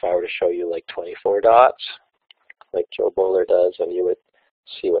interesting is if I were to show you like 24 dots, like Joe Bowler does, and you would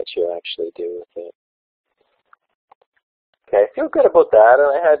see what you actually do with it. Okay, I feel good about that,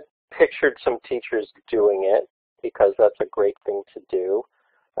 and I had pictured some teachers doing it because that's a great thing to do.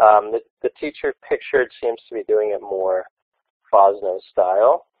 The teacher pictured seems to be doing it more Fosno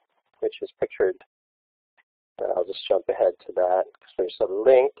style, which is pictured, I'll just jump ahead to that because there's a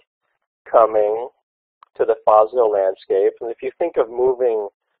link coming to the Fosno landscape. And if you think of moving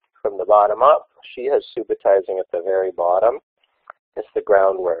from the bottom up, she has subitizing at the very bottom. It's the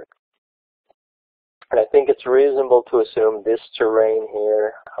groundwork. And I think it's reasonable to assume this terrain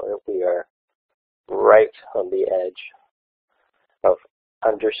here, we are right on the edge of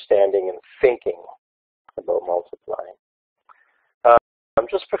understanding and thinking about multiplying.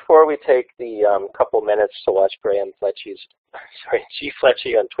 Just before we take the couple minutes to watch G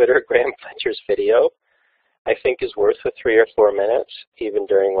Fletchy on Twitter, Graham Fletcher's video, I think is worth the 3 or 4 minutes, even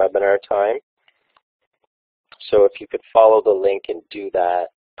during webinar time. So if you could follow the link and do that,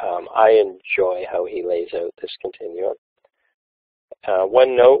 I enjoy how he lays out this continuum.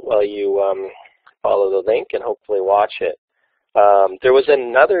 One note while you follow the link and hopefully watch it. There was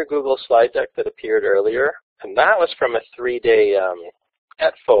another Google slide deck that appeared earlier, And that was from a 3-day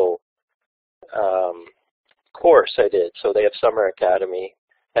ETFO course I did. So they have Summer Academy,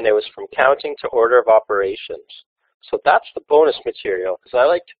 and it was from counting to order of operations. So that's the bonus material, because I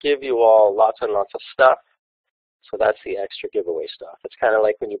like to give you all lots and lots of stuff. So that's the extra giveaway stuff. It's kind of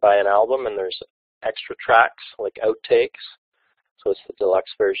like when you buy an album and there's extra tracks, like outtakes. So it's the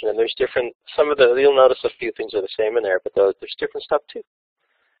deluxe version. And there's different, you'll notice a few things are the same in there, but there's different stuff too.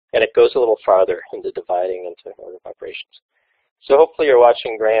 And it goes a little farther into dividing into order of operations. So hopefully you're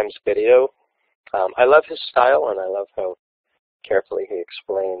watching Graham's video. I love his style, and I love how carefully he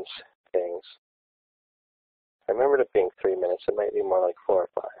explains things. I remembered it being 3 minutes. It might be more like 4 or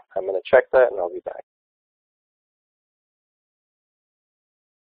 5. I'm going to check that, and I'll be back.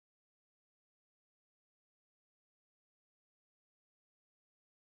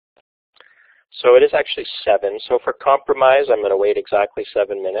 So it is actually 7. So for compromise, I'm going to wait exactly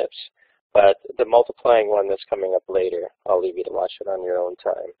 7 minutes. But the multiplying one that's coming up later, I'll leave you to watch it on your own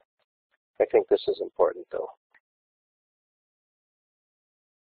time. I think this is important, though.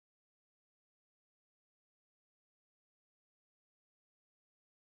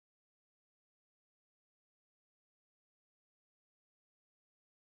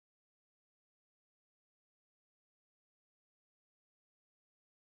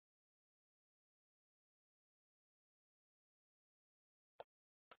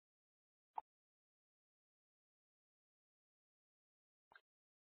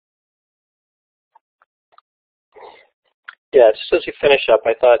 Yeah, just as you finish up,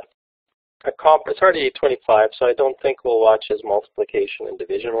 I thought, it's already 8:25, so I don't think we'll watch his multiplication and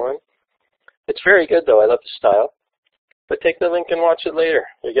division one. It's very good, though. I love the style. But take the link and watch it later.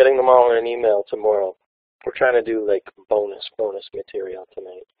 You're getting them all in an email tomorrow. We're trying to do like bonus material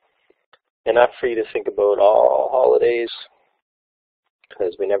tonight. Enough for you to think about all holidays,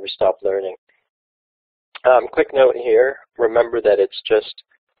 because we never stop learning. Quick note here, remember that it's just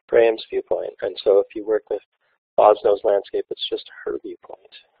Graham's viewpoint. And so if you work with Bosno's landscape, it's just her viewpoint,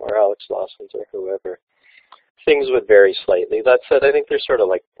 or Alex Lawson's, or whoever. Things would vary slightly. That said, I think there's sort of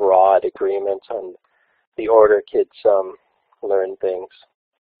like broad agreement on the order kids learn things.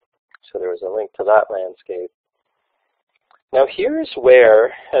 So there was a link to that landscape. Now here's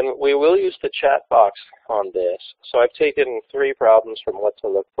where, and we will use the chat box on this. So I've taken 3 problems from What to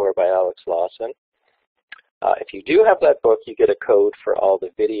Look For by Alex Lawson. If you do have that book, you get a code for all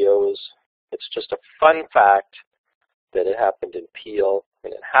the videos. It's just a fun fact that it happened in Peel,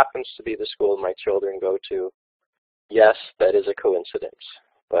 and it happens to be the school my children go to. Yes, that is a coincidence,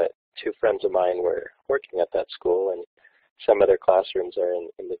 but 2 friends of mine were working at that school, and some other classrooms are in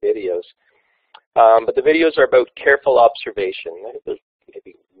the videos. But the videos are about careful observation. There's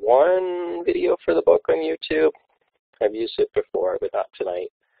maybe 1 video for the book on YouTube. I've used it before, but not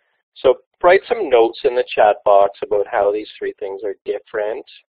tonight. So write some notes in the chat box about how these 3 things are different.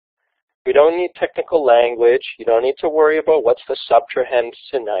 We don't need technical language. You don't need to worry about what's the subtrahend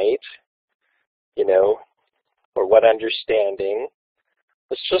tonight, you know, or what understanding.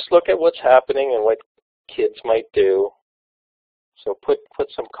 Let's just look at what's happening and what kids might do. So put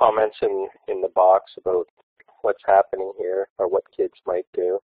some comments in the box about what's happening here or what kids might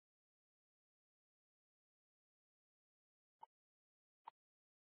do.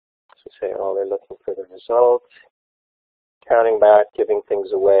 So say, oh, they're looking for the result. Counting back, giving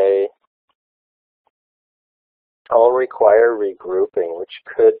things away. All require regrouping, which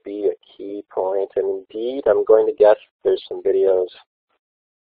could be a key point. And indeed, I'm going to guess there's some videos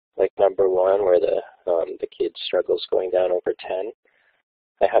like number 1 where the kid struggles going down over 10.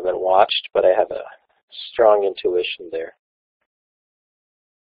 I haven't watched, but I have a strong intuition there.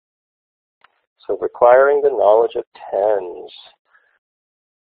 So requiring the knowledge of tens,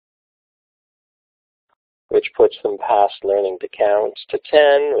 which puts them past learning to count to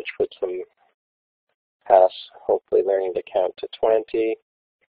 10, which puts them past hopefully learning to count to 20.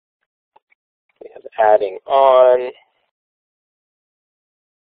 We have adding on.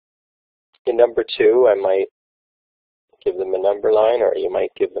 In number 2, I might give them a number line, or you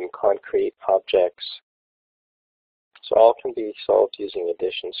might give them concrete objects. So all can be solved using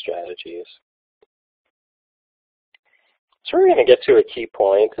addition strategies. So we're going to get to a key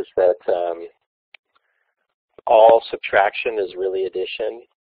point, is that all subtraction is really addition.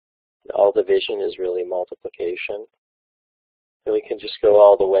 All division is really multiplication. And we can just go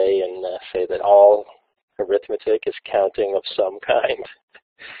all the way and say that all arithmetic is counting of some kind.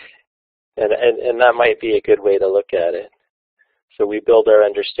 And that might be a good way to look at it. So we build our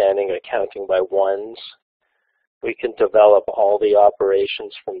understanding of counting by ones. We can develop all the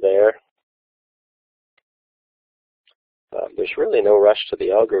operations from there. There's really no rush to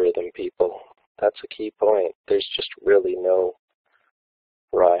the algorithm, people. That's a key point. There's just really no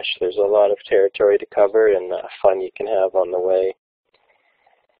rush. There's a lot of territory to cover and fun you can have on the way.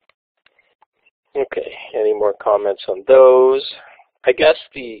 Okay, any more comments on those? I guess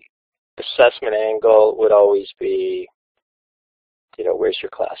the assessment angle would always be, you know, where's your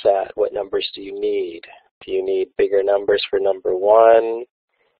class at? What numbers do you need? Do you need bigger numbers for number one?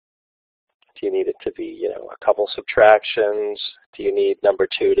 Do you need it to be, you know, a couple subtractions? Do you need number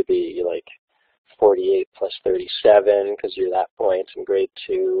two to be like 48 plus 37 because you're that point in grade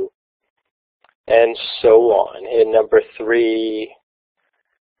 2? And so on. In number 3,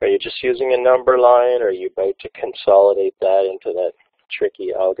 are you just using a number line, or are you about to consolidate that into that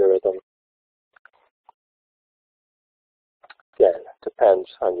tricky algorithm? Again, depends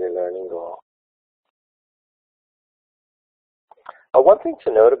on your learning goal. One thing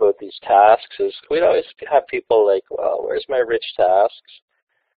to note about these tasks is we'd always have people like, well, where's my rich tasks?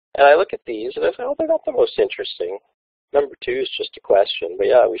 And I look at these and I say, oh, they're not the most interesting. Number 2 is just a question, but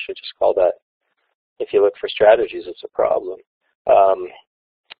yeah, we should just call that, if you look for strategies, it's a problem.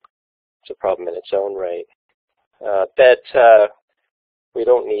 It's a problem in its own right. We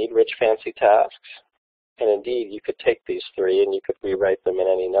don't need rich, fancy tasks. And indeed, you could take these 3 and you could rewrite them in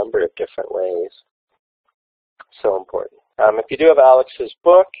any number of different ways. So important. If you do have Alex's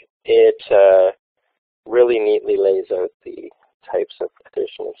book, it really neatly lays out the types of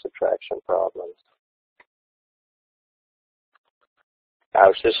addition and subtraction problems.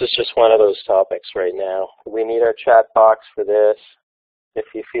 Ouch, this is just one of those topics right now. We need our chat box for this. If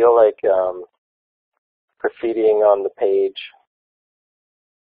you feel like graffitiing on the page,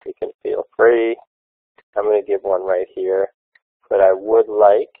 you can feel free. I'm going to give one right here, but I would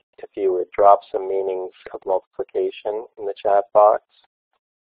like if you would drop some meanings of multiplication in the chat box.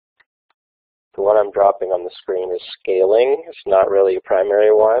 The one I'm dropping on the screen is scaling. It's not really a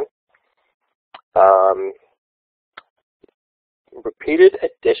primary one. Repeated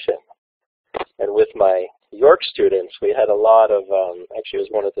addition. And with my York students, we had a lot of, actually it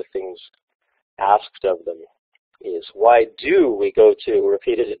was one of the things asked of them, is why do we go to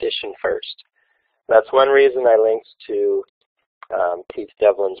repeated addition first? That's one reason I linked to Keith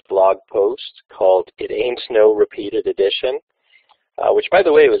Devlin's blog post called It Ain't No Repeated Addition, which, by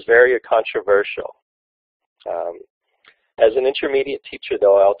the way, was very controversial. As an intermediate teacher,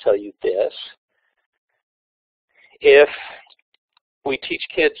 though, I'll tell you this. If we teach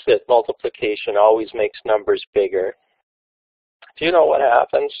kids that multiplication always makes numbers bigger, do you know what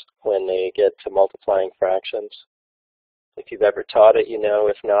happens when they get to multiplying fractions? If you've ever taught it, you know.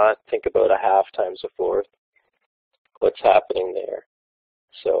 If not, think about a half times a fourth. What's happening there?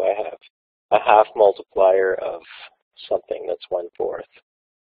 So I have a half multiplier of something that's 1/4.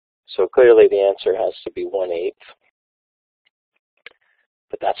 So clearly the answer has to be 1/8.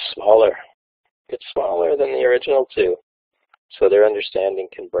 But that's smaller. It's smaller than the original 2. So their understanding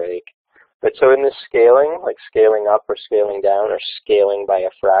can break. But so in this scaling, like scaling up or scaling down or scaling by a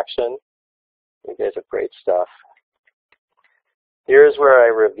fraction, you guys have great stuff. Here's where I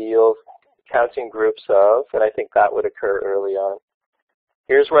reveal counting groups of, and I think that would occur early on.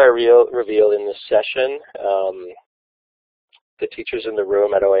 Here's where I reveal in this session, the teachers in the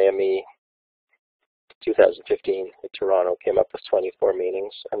room at OAME 2015 in Toronto came up with 24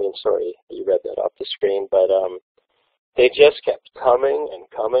 meanings. I mean, sorry, you read that off the screen, but they just kept coming and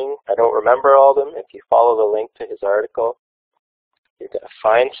coming. I don't remember all of them. If you follow the link to his article, you're going to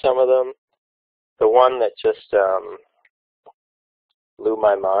find some of them. The one that just blew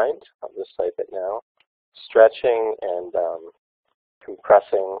my mind, I'll just type it now, stretching and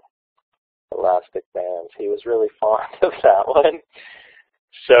compressing elastic bands. He was really fond of that one.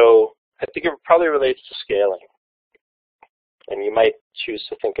 So I think it probably relates to scaling. And you might choose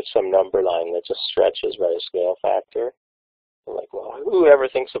to think of some number line that just stretches by a scale factor. You're like, well, whoever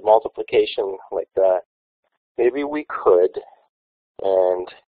thinks of multiplication like that? Maybe we could and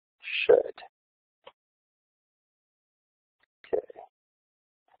should. Okay.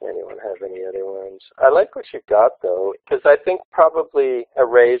 Anyone have any other ones? I like what you got, though, because I think probably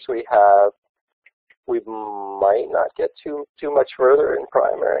arrays we have, we might not get too much further in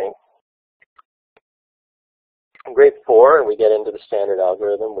primary. In grade 4, and we get into the standard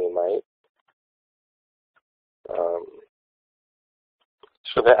algorithm, we might.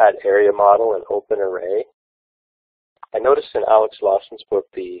 So they add area model and open array. I noticed in Alex Lawson's book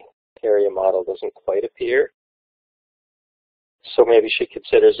the area model doesn't quite appear. So maybe she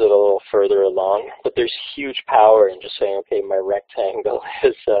considers it a little further along. But there's huge power in just saying, okay, my rectangle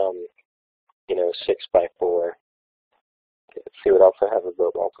is, 6 by 4. Okay, let's see what else I have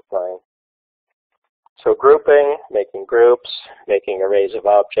about multiplying. So grouping, making groups, making arrays of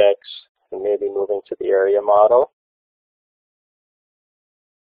objects, and maybe moving to the area model.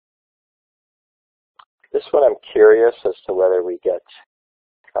 This one I'm curious as to whether we get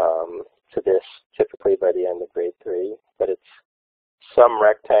to this typically by the end of grade 3, but it's some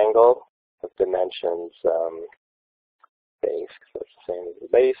rectangle of dimensions base, so it's the same as the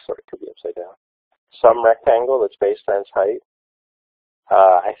base, or it could be upside down. Some rectangle that's base times height.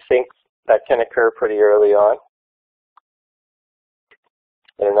 I think that can occur pretty early on.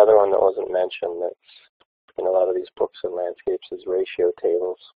 And another one that wasn't mentioned that's in a lot of these books and landscapes is ratio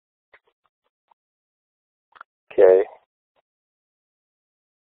tables. Okay.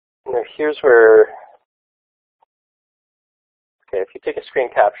 Now here's where, okay, if you take a screen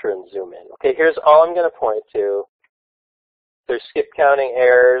capture and zoom in. Okay, here's all I'm going to point to. There's skip counting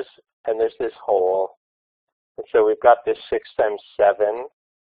errors, and there's this hole. And so we've got this 6 times 7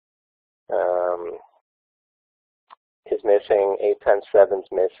 is missing, 8 times 7 is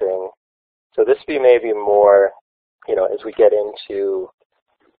missing. So this be maybe more, as we get into,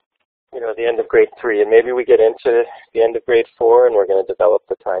 the end of grade 3, and maybe we get into the end of grade 4, and we're going to develop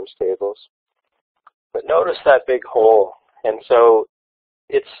the times tables. But notice that big hole. And so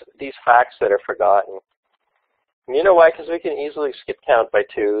it's these facts that are forgotten. And you know why? Because we can easily skip count by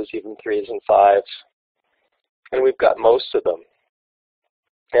 2s, even 3s and 5s. And we've got most of them.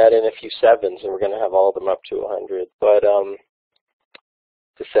 Add in a few 7s, and we're going to have all of them up to 100. But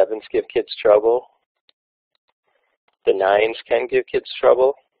the 7s give kids trouble. The 9s can give kids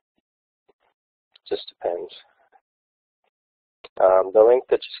trouble. Just depends. The link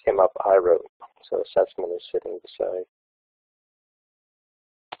that just came up, I wrote. So assessment is sitting beside.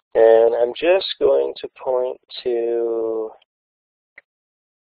 And I'm just going to point to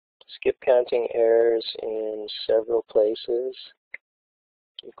skip counting errors in several places,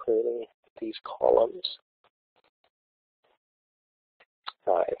 including these columns.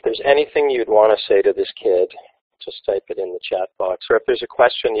 If there's anything you'd want to say to this kid, just type it in the chat box. Or if there's a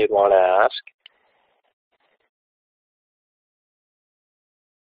question you'd want to ask,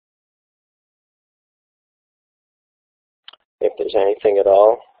 if there's anything at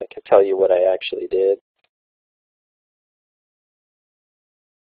all, I can tell you what I actually did.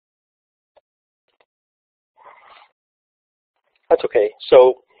 That's okay.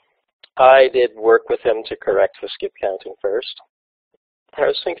 So I did work with him to correct the skip counting first. I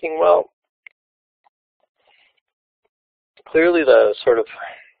was thinking, well, clearly the sort of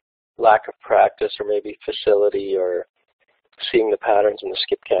lack of practice or maybe facility or seeing the patterns in the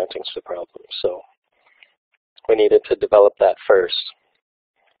skip counting is the problem. So we needed to develop that first.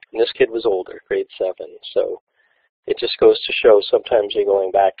 And this kid was older, grade 7, so it just goes to show sometimes you're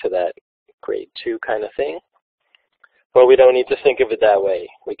going back to that grade 2 kind of thing. Well, we don't need to think of it that way.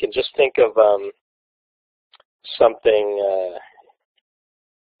 We can just think of something,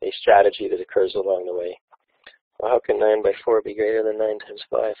 a strategy that occurs along the way. Well, how can 9 by 4 be greater than 9 times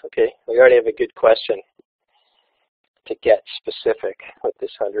 5? Okay, we already have a good question to get specific with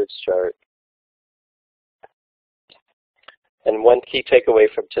this hundreds chart. And one key takeaway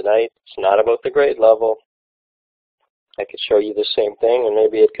from tonight, it's not about the grade level. I could show you the same thing, and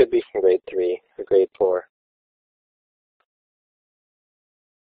maybe it could be from grade 3 or grade 4.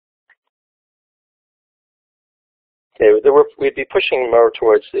 Okay, we'd be pushing more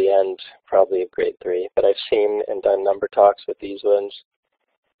towards the end, probably, of grade 3, but I've seen and done number talks with these ones.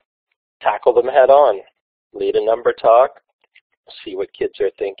 Tackle them head on. Lead a number talk, see what kids are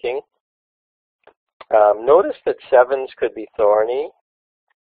thinking. Notice that 7s could be thorny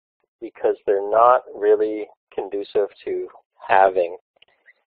because they're not really conducive to halving.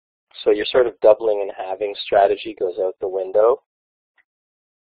 So your sort of doubling and halving strategy goes out the window.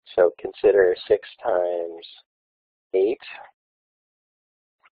 So consider 6 times 8.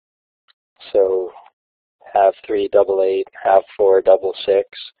 So have 3 double 8, have 4 double 6.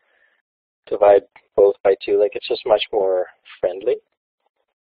 Divide both by 2, like it's just much more friendly.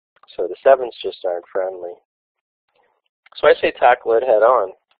 So the 7s just aren't friendly. So I say tackle it head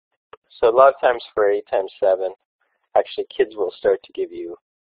on. So a lot of times for 8 times 7, actually kids will start to give you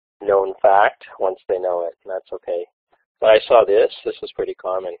known fact once they know it, and that's okay. But I saw this was pretty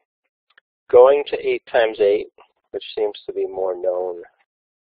common. Going to 8 times 8, which seems to be more known,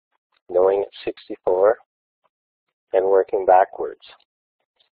 knowing it's 64, and working backwards.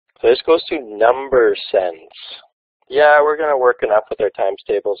 So this goes to number sense. Yeah, we're going to work enough with our times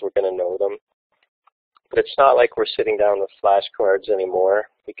tables, we're going to know them. But it's not like we're sitting down with flashcards anymore.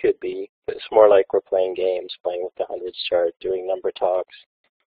 We could be, but it's more like we're playing games, playing with the hundreds chart, doing number talks,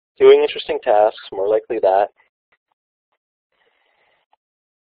 doing interesting tasks, more likely that.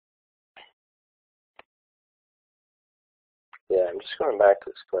 Yeah, I'm just going back to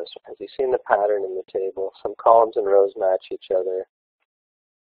this question. Have you seen the pattern in the table? Some columns and rows match each other.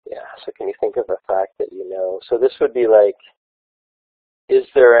 Yeah, so can you think of a fact that you know? So this would be like, is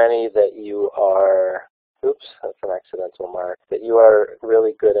there any that you are, oops, that's an accidental mark, that you are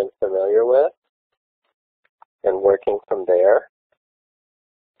really good and familiar with and working from there?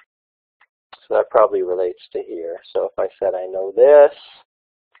 So that probably relates to here. So if I said I know this,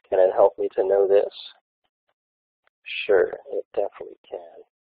 can it help me to know this? Sure, it definitely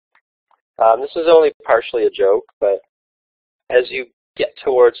can. This is only partially a joke, but as you get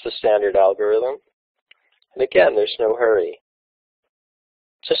towards the standard algorithm, and again, there's no hurry,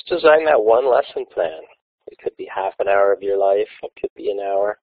 just design that one lesson plan. It could be half an hour of your life, it could be an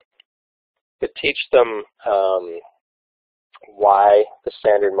hour. But teach them why the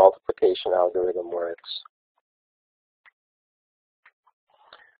standard multiplication algorithm works.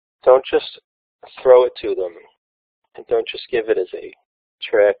 Don't just throw it to them, and don't just give it as a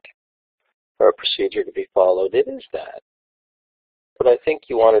trick or a procedure to be followed. It is that. But I think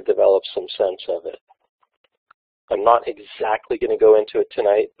you want to develop some sense of it. I'm not exactly going to go into it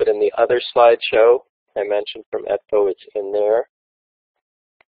tonight, but in the other slideshow I mentioned from ETFO, it's in there.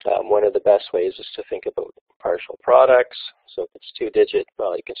 One of the best ways is to think about partial products. So if it's 2-digit,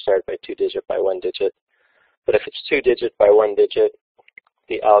 well, you can start by 2-digit by 1-digit. But if it's 2-digit by 1-digit,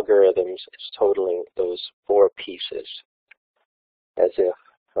 the algorithms is totaling those 4 pieces as if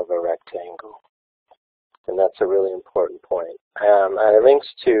of a rectangle. And that's a really important point. I have links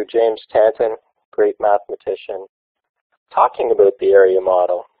to James Tanton, great mathematician, talking about the area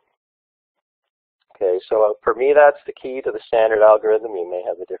model. Okay, so for me, that's the key to the standard algorithm. You may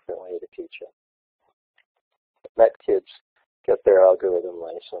have a different way to teach it. Let kids get their algorithm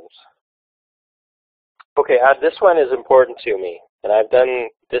license. Okay, this one is important to me, and I've done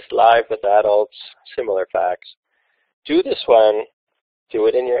this live with adults, similar facts. Do this one, do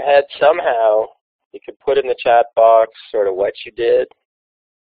it in your head somehow. You could put in the chat box sort of what you did.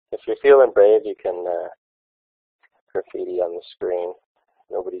 If you're feeling brave, you can graffiti on the screen.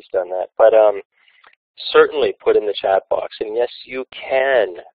 Nobody's done that. But certainly put in the chat box. And yes, you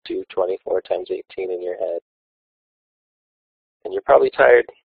can do 24 times 18 in your head. And you're probably tired,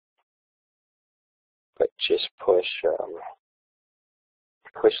 but just push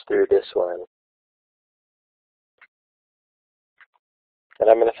through this one. And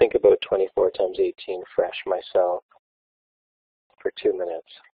I'm going to think about 24 times 18 fresh myself for 2 minutes.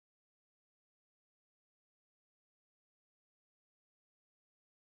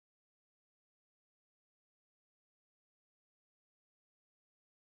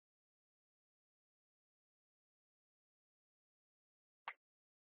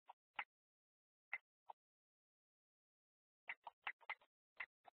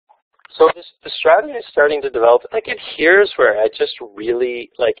 So the strategy is starting to develop. Like, here's where I just really,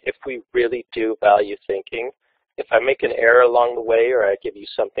 like, if we really do value thinking, if I make an error along the way or I give you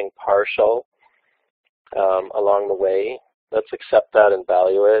something partial along the way, let's accept that and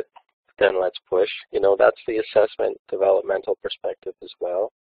value it. Then let's push. You know, that's the assessment developmental perspective as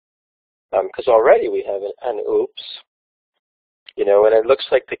well. Because already we have an oops. You know, and it looks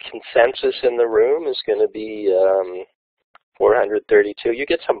like the consensus in the room is going to be 432. You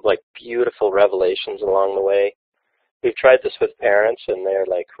get some like beautiful revelations along the way. We've tried this with parents and they're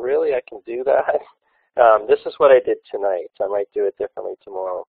like, really, I can do that? This is what I did tonight. I might do it differently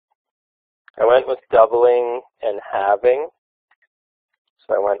tomorrow. I went with doubling and halving.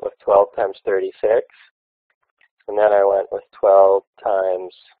 So I went with 12 times 36. And then I went with 12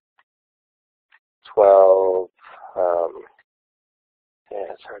 times 12, yeah,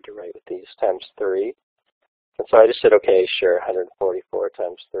 it's hard to write with these, times 3. And so I just said, okay, sure, 144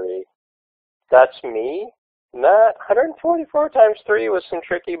 times 3. That's me. That 144 times 3 was some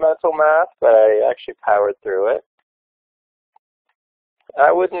tricky mental math, but I actually powered through it.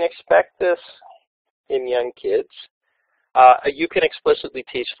 I wouldn't expect this in young kids. You can explicitly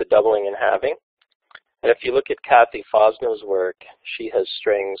teach the doubling and halving. And if you look at Kathy Fosno's work, she has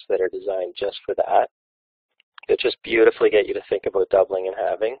strings that are designed just for that. That just beautifully get you to think about doubling and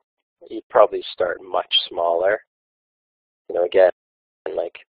halving. You'd probably start much smaller. You know, again,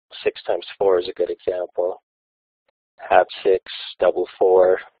 like 6 times 4 is a good example. Half 6, double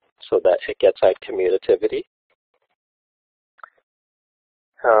 4, so that it gets that commutativity.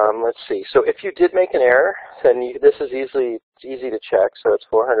 Let's see. So if you did make an error, then this is easy to check. So it's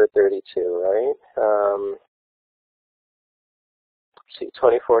 432, right? See,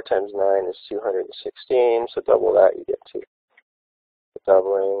 24 times 9 is 216. So double that, you get 2.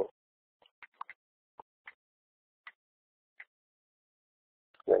 Doubling.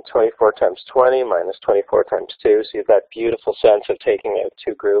 And then 24 times 20 minus 24 times 2. So you have that beautiful sense of taking out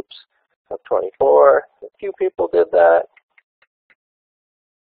two groups of 24. A few people did that.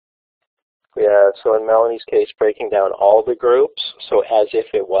 We have, so in Melanie's case, breaking down all the groups, so as if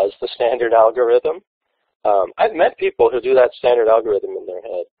it was the standard algorithm. I've met people who do that standard algorithm in their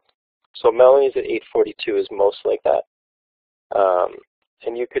head. So Melanie's at 842 is most like that.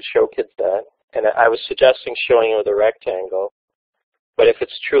 And you could show kids that. And I was suggesting showing with a rectangle. But if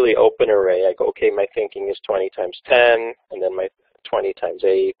it's truly open array, I go, okay, my thinking is 20 times 10, and then my 20 times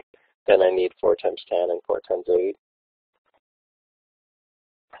 8. Then I need 4 times 10 and 4 times 8.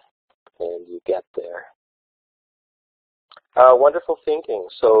 And you get there. Wonderful thinking.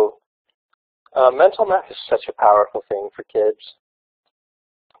 So mental math is such a powerful thing for kids.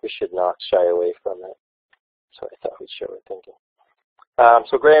 We should not shy away from it. So I thought we'd show our thinking.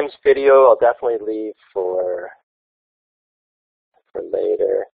 So Graham's video I'll definitely leave for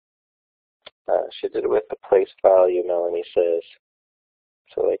later. She did it with the place value, Melanie says.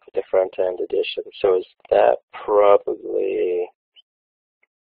 So like with the front end addition. So is that probably,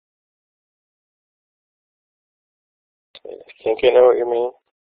 I think I know what you mean.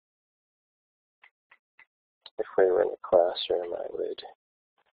 If we were in a classroom, I would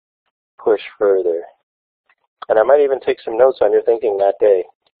push further. And I might even take some notes on your thinking that day.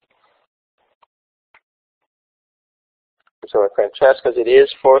 So at Francesca's, it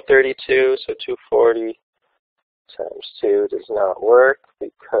is 432, so 240 times 2 does not work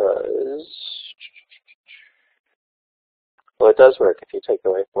because, well, it does work if you take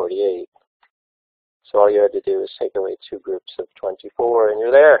away 48. So all you had to do is take away two groups of 24, and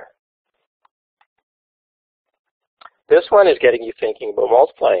you're there. This one is getting you thinking about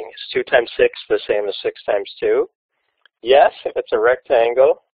multiplying. Is 2 times 6 the same as 6 times 2? Yes, if it's a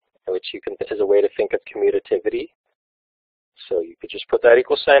rectangle, which you can is a way to think of commutativity. So you could just put that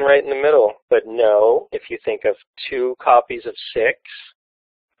equal sign right in the middle. But no, if you think of 2 copies of 6,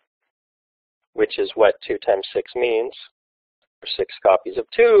 which is what 2 times 6 means, or 6 copies of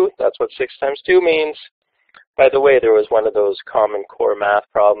 2, that's what 6 times 2 means. By the way, there was one of those common core math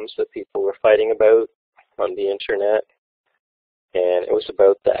problems that people were fighting about on the internet. And it was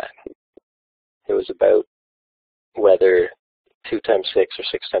about that. It was about whether 2 times 6 or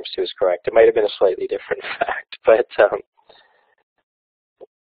 6 times 2 is correct. It might have been a slightly different fact, but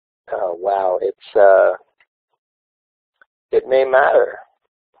oh, wow, it may matter,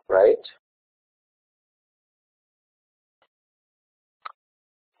 right?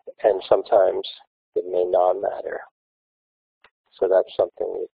 And sometimes it may not matter. So that's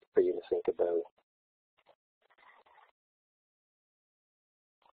something for you to think about.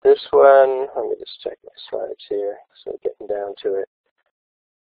 This one, let me just check my slides here, so getting down to it.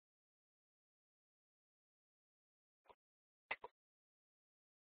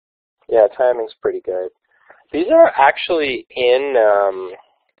 Yeah, timing's pretty good. These are actually in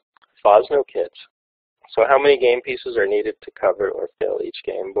Fosno kits. So how many game pieces are needed to cover or fill each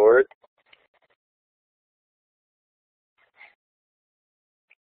game board?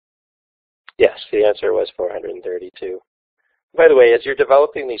 Yes, the answer was 432. By the way, as you're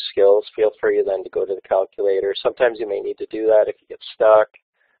developing these skills, feel free then to go to the calculator. Sometimes you may need to do that if you get stuck,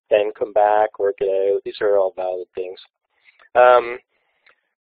 then come back, work it out. These are all valid things.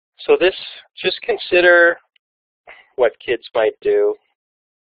 So this, just consider what kids might do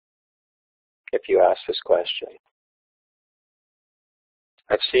if you ask this question.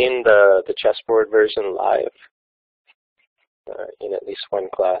 I've seen the chessboard version live in at least one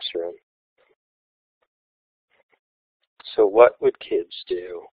classroom. So what would kids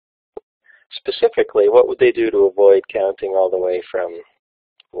do? Specifically, what would they do to avoid counting all the way from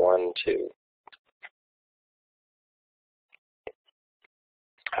 1 to?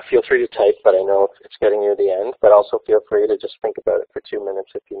 Feel free to type, but I know it's getting near the end, but also feel free to just think about it for 2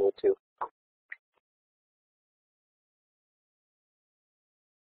 minutes if you need to.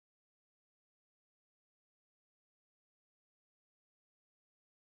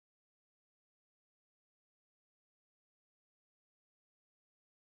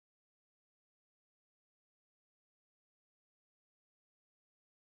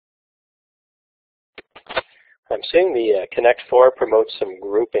 I'm seeing the Connect 4 promotes some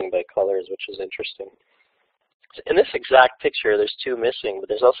grouping by colors, which is interesting. In this exact picture, there's 2 missing, but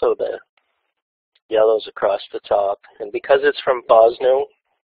there's also the yellows across the top. And because it's from Fosno,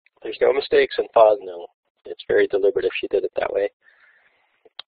 there's no mistakes in Fosno. It's very deliberate if she did it that way.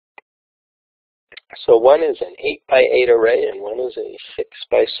 So one is an 8 by 8 array, and one is a 6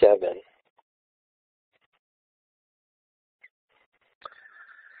 by 7.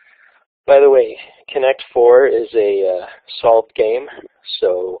 By the way, Connect 4 is a solved game,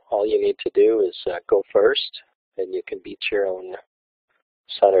 so all you need to do is go first, and you can beat your own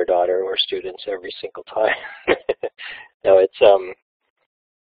son or daughter or students every single time. No, it's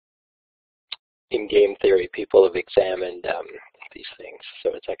in game theory, people have examined these things,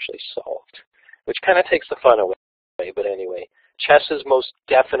 so it's actually solved, which kind of takes the fun away. But anyway, chess is most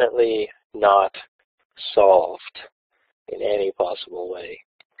definitely not solved in any possible way.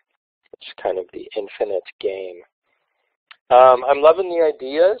 It's kind of the infinite game. I'm loving the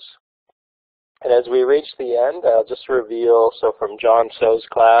ideas. And as we reach the end, I'll just reveal, so from John So's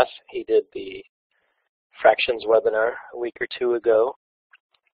class, he did the fractions webinar a week or two ago.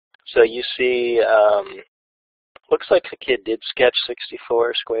 So you see, looks like the kid did sketch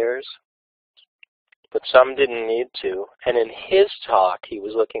 64 squares, but some didn't need to. And in his talk, he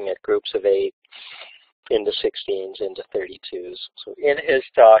was looking at groups of 8 into 16s, into 32s. So in his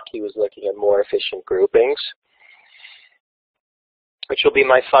talk, he was looking at more efficient groupings, which will be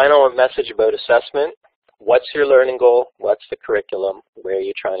my final message about assessment. What's your learning goal? What's the curriculum? Where are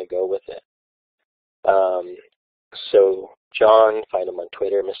you trying to go with it? So John, find him on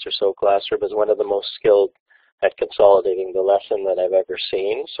Twitter, Mr. So Classroom, is one of the most skilled at consolidating the lesson that I've ever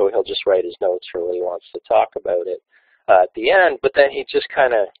seen. So he'll just write his notes for when he wants to talk about it at the end, but then he just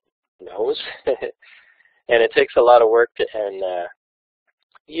kind of knows. And it takes a lot of work and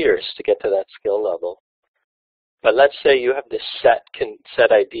years to get to that skill level. But let's say you have this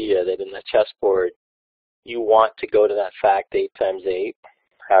set idea that in the chessboard you want to go to that fact 8 times 8.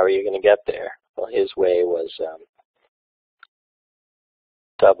 How are you going to get there? Well, his way was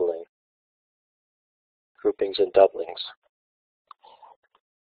doubling, groupings and doublings.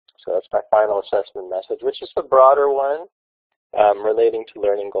 So that's my final assessment message, which is the broader one relating to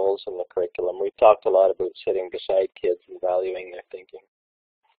learning goals in the curriculum. We've talked a lot about sitting beside kids and valuing their thinking.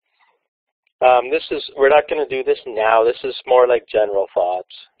 We're not going to do this now. This is more like general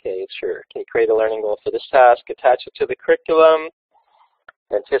thoughts. Okay, sure. Okay, create a learning goal for this task, attach it to the curriculum,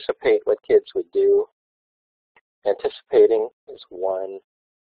 anticipate what kids would do. Anticipating is one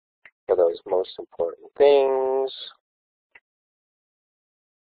of those most important things.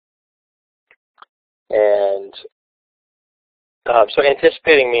 And so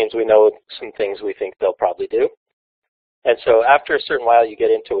anticipating means we know some things we think they'll probably do. And so after a certain while, you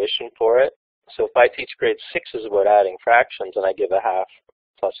get intuition for it. So if I teach grade 6s about adding fractions and I give a half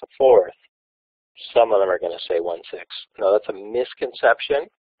plus a fourth, some of them are going to say 1/6. No, that's a misconception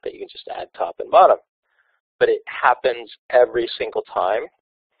that you can just add top and bottom. But it happens every single time.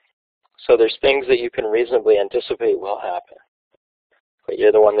 So there's things that you can reasonably anticipate will happen. But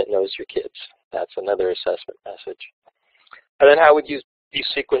you're the one that knows your kids. That's another assessment message. And then how would you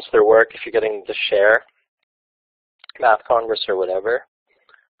sequence their work if you're getting to share Math Congress or whatever?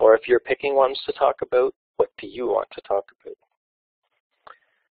 Or if you're picking ones to talk about, what do you want to talk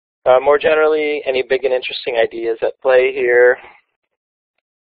about? More generally, any big and interesting ideas at play here,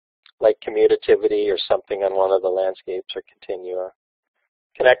 like commutativity or something on one of the landscapes or continua.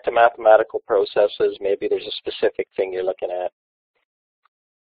 Connect to mathematical processes. Maybe there's a specific thing you're looking at.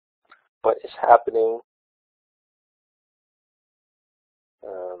 What is happening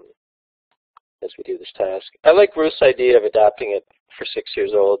as we do this task? I like Ruth's idea of adapting it for 6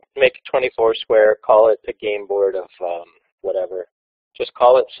 years old. Make it 24 square, call it a game board of whatever. Just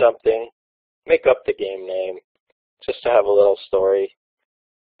call it something, make up the game name, just to have a little story.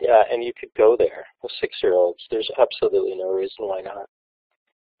 Yeah, and you could go there with 6-year-olds. There's absolutely no reason why not.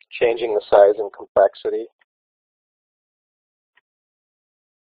 Changing the size and complexity.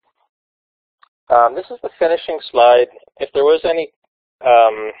 This is the finishing slide. If there was any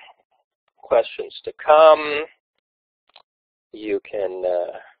questions to come, you can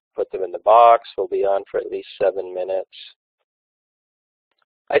put them in the box. We'll be on for at least 7 minutes.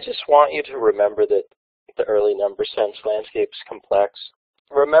 I just want you to remember that the early number sense landscape is complex.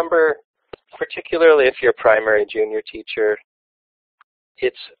 Remember, particularly if you're a primary junior teacher,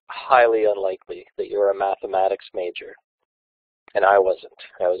 it's highly unlikely that you're a mathematics major. And I wasn't.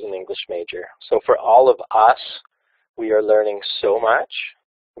 I was an English major. So for all of us, we are learning so much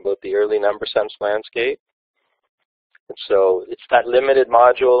about the early number sense landscape. And so it's that limited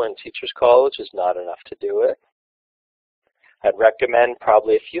module in Teachers College is not enough to do it. I'd recommend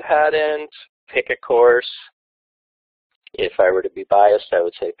probably if you hadn't, pick a course. If I were to be biased, I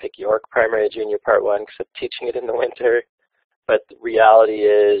would say pick York Primary Junior Part 1 because I'm teaching it in the winter. But the reality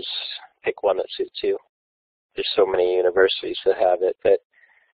is pick one that suits you. There's so many universities that have it. But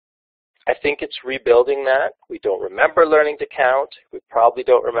I think it's rebuilding that. We don't remember learning to count. We probably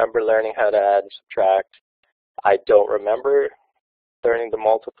don't remember learning how to add and subtract. I don't remember learning to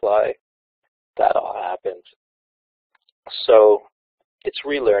multiply. that all happened. So it's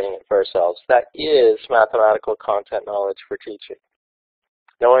relearning it for ourselves. That is mathematical content knowledge for teaching.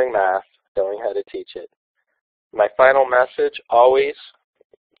 Knowing math, knowing how to teach it. My final message, always,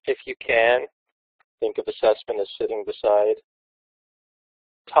 if you can, think of assessment as sitting beside.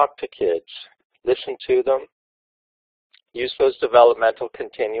 Talk to kids. Listen to them. Use those developmental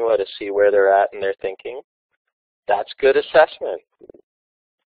continua to see where they're at in their thinking. That's good assessment.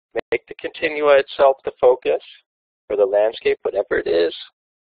 Make the continua itself the focus, or the landscape, whatever it is.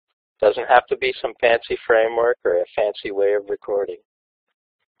 Doesn't have to be some fancy framework or a fancy way of recording.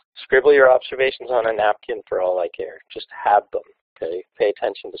 Scribble your observations on a napkin for all I care. Just have them, okay? Pay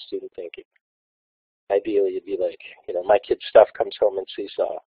attention to student thinking. Ideally, you'd be like, my kid's stuff comes home in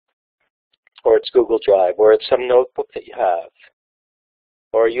Seesaw. Or it's Google Drive, or it's some notebook that you have.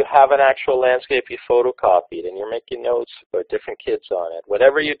 Or you have an actual landscape you photocopied and you're making notes about different kids on it.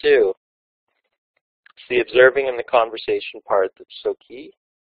 Whatever you do, it's the observing and the conversation part that's so key.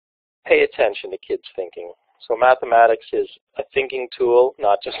 Pay attention to kids' thinking. So mathematics is a thinking tool,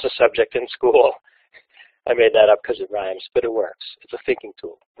 not just a subject in school. I made that up because it rhymes, but it works. It's a thinking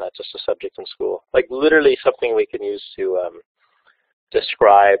tool, not just a subject in school. Like literally something we can use to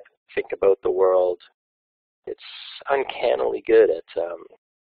describe, think about the world. It's uncannily good at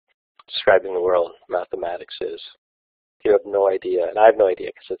describing the world, mathematics is. You have no idea, and I have no idea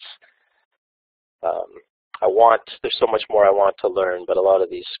because it's, there's so much more I want to learn, but a lot of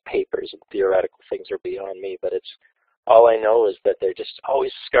these papers and theoretical things are beyond me, but it's, all I know is that they're just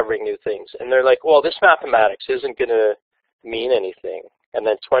always discovering new things. And they're like, well, this mathematics isn't going to mean anything. And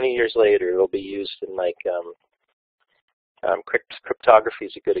then 20 years later, it'll be used in like, cryptography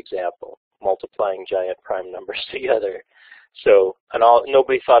is a good example, multiplying giant prime numbers together. So,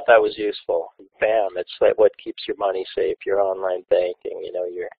 nobody thought that was useful. Bam, it's like what keeps your money safe, your online banking,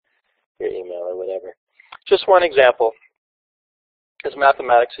 your email or whatever. Just one example, because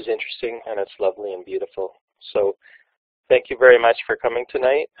mathematics is interesting and it's lovely and beautiful. So thank you very much for coming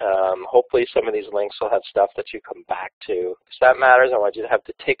tonight. Hopefully some of these links will have stuff that you come back to, because that matters. I want you to have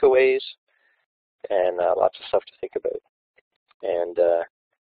the takeaways and lots of stuff to think about. And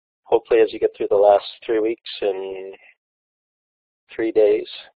hopefully as you get through the last 3 weeks and 3 days,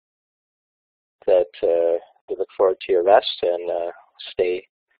 that you look forward to your rest and stay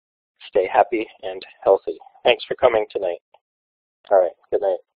happy and healthy. Thanks for coming tonight. All right, good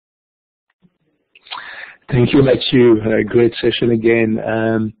night. Thank you, Matthew. Great session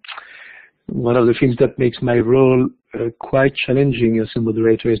again. One of the things that makes my role quite challenging as a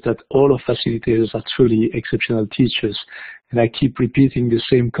moderator is that all of facilitators are truly exceptional teachers, and I keep repeating the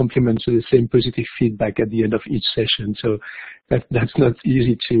same compliments or the same positive feedback at the end of each session. So that's not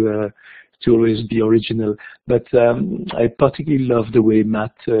easy to always be original. But I particularly love the way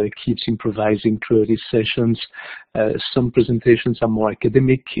Matt keeps improvising through these sessions. Some presentations are more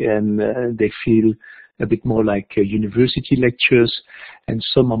academic and they feel a bit more like university lectures, and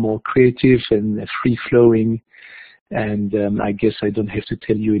some are more creative and free-flowing. And I guess I don't have to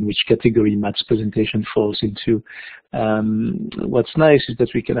tell you in which category Matt's presentation falls into. What's nice is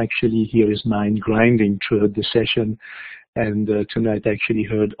that we can actually hear his mind grinding throughout the session. And tonight I actually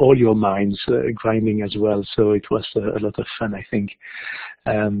heard all your minds grinding as well. So it was a lot of fun, I think.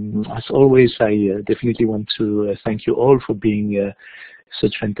 As always, I definitely want to thank you all for being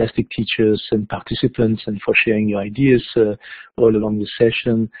such fantastic teachers and participants, and for sharing your ideas all along the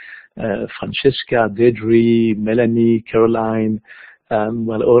session. Francesca, Deidre, Melanie, Caroline,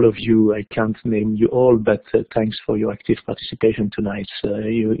 well, all of you, I can't name you all, but thanks for your active participation tonight.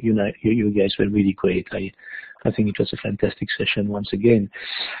 You guys were really great. I think it was a fantastic session once again.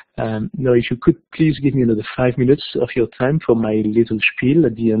 Now, if you could please give me another 5 minutes of your time for my little spiel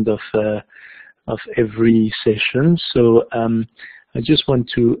at the end of every session. So I just want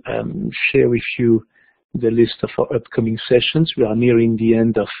to share with you the list of our upcoming sessions. We are nearing the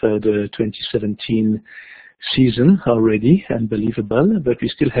end of the 2017 season already, unbelievable, but we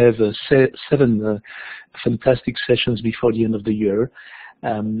still have 7 fantastic sessions before the end of the year.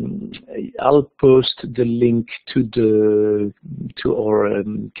 I'll post the link to our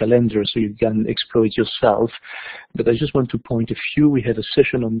calendar so you can explore it yourself, but I just want to point a few. We have a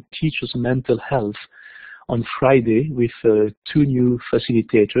session on teachers' mental health on Friday with 2 new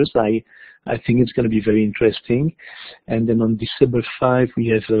facilitators. I think it's going to be very interesting. And then on December 5, we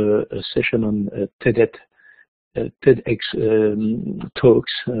have a session on TEDx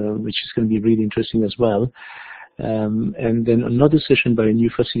talks, which is going to be really interesting as well. And then another session by a new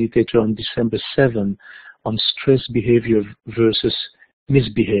facilitator on December 7 on stress behavior versus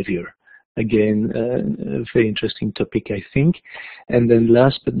misbehavior. Again, a very interesting topic, I think. And then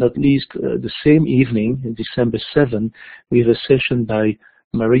last but not least, the same evening, December 7, we have a session by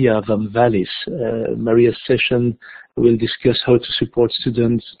Maria Van Vallis. Maria's session will discuss how to support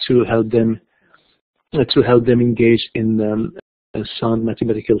students to help them engage in sound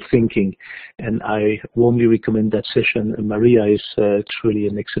mathematical thinking. And I warmly recommend that session. Maria is truly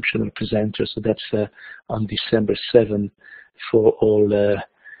an exceptional presenter. So that's on December 7 for all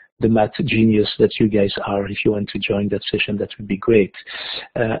the math genius that you guys are. If you want to join that session, that would be great.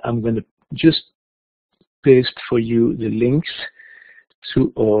 I'm going to just paste for you the links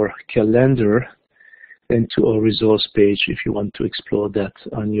to our calendar and to our resource page if you want to explore that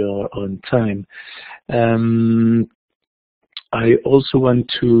on your own time. I also want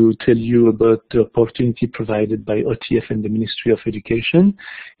to tell you about the opportunity provided by OTF and the Ministry of Education.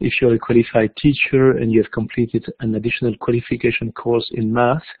 If you're a qualified teacher and you have completed an additional qualification course in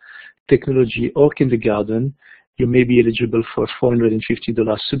math, technology, or kindergarten, you may be eligible for a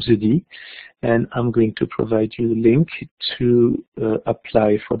 $450 subsidy, and I'm going to provide you the link to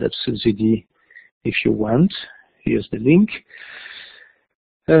apply for that subsidy if you want. Here's the link.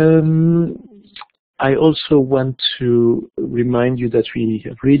 I also want to remind you that we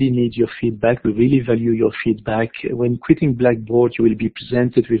really need your feedback. We really value your feedback. When quitting Blackboard, you will be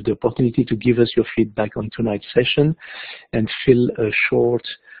presented with the opportunity to give us your feedback on tonight's session and fill a short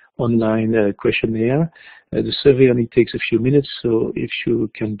online questionnaire. The survey only takes a few minutes, so if you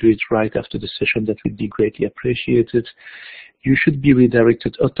can do it right after the session, that would be greatly appreciated. You should be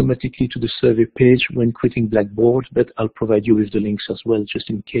redirected automatically to the survey page when quitting Blackboard, but I'll provide you with the links as well, just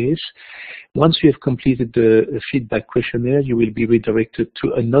in case. Once you have completed the feedback questionnaire, you will be redirected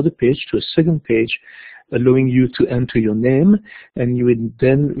to another page, to a second page, allowing you to enter your name, and you will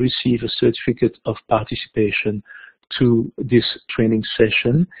then receive a certificate of participation to this training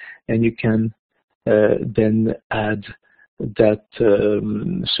session, and you can then add that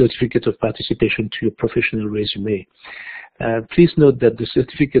certificate of participation to your professional resume. Please note that the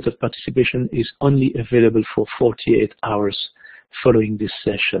certificate of participation is only available for 48 hours following this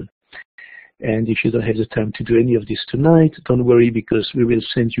session. And if you don't have the time to do any of this tonight, don't worry, because we will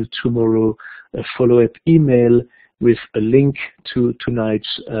send you tomorrow a follow-up email with a link to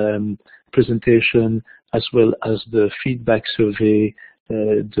tonight's presentation, as well as the feedback survey,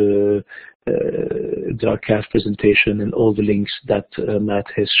 the archive presentation, and all the links that Matt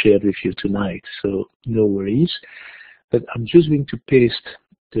has shared with you tonight. So no worries. But I'm just going to paste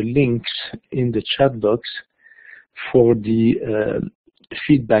the links in the chat box for the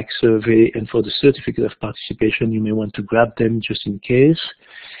feedback survey and for the certificate of participation. You may want to grab them just in case.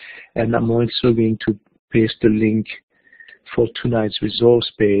 And I'm also going to paste the link for tonight's resource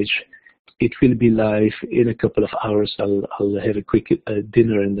page. It will be live in a couple of hours. I'll have a quick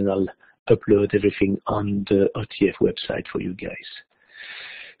dinner, and then I'll upload everything on the OTF website for you guys.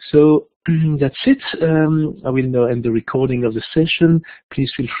 So that's it. I will now end the recording of the session.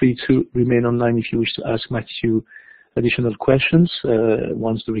 Please feel free to remain online if you wish to ask Matthew additional questions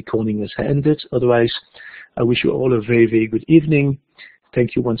once the recording has ended. Otherwise, I wish you all a very, very good evening.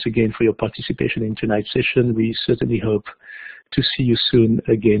 Thank you once again for your participation in tonight's session. We certainly hope to see you soon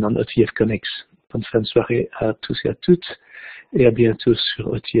again on OTF Connects. Bonne fin de soirée à tous et à toutes, et à bientôt sur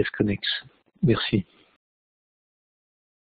OTF Connects. Merci.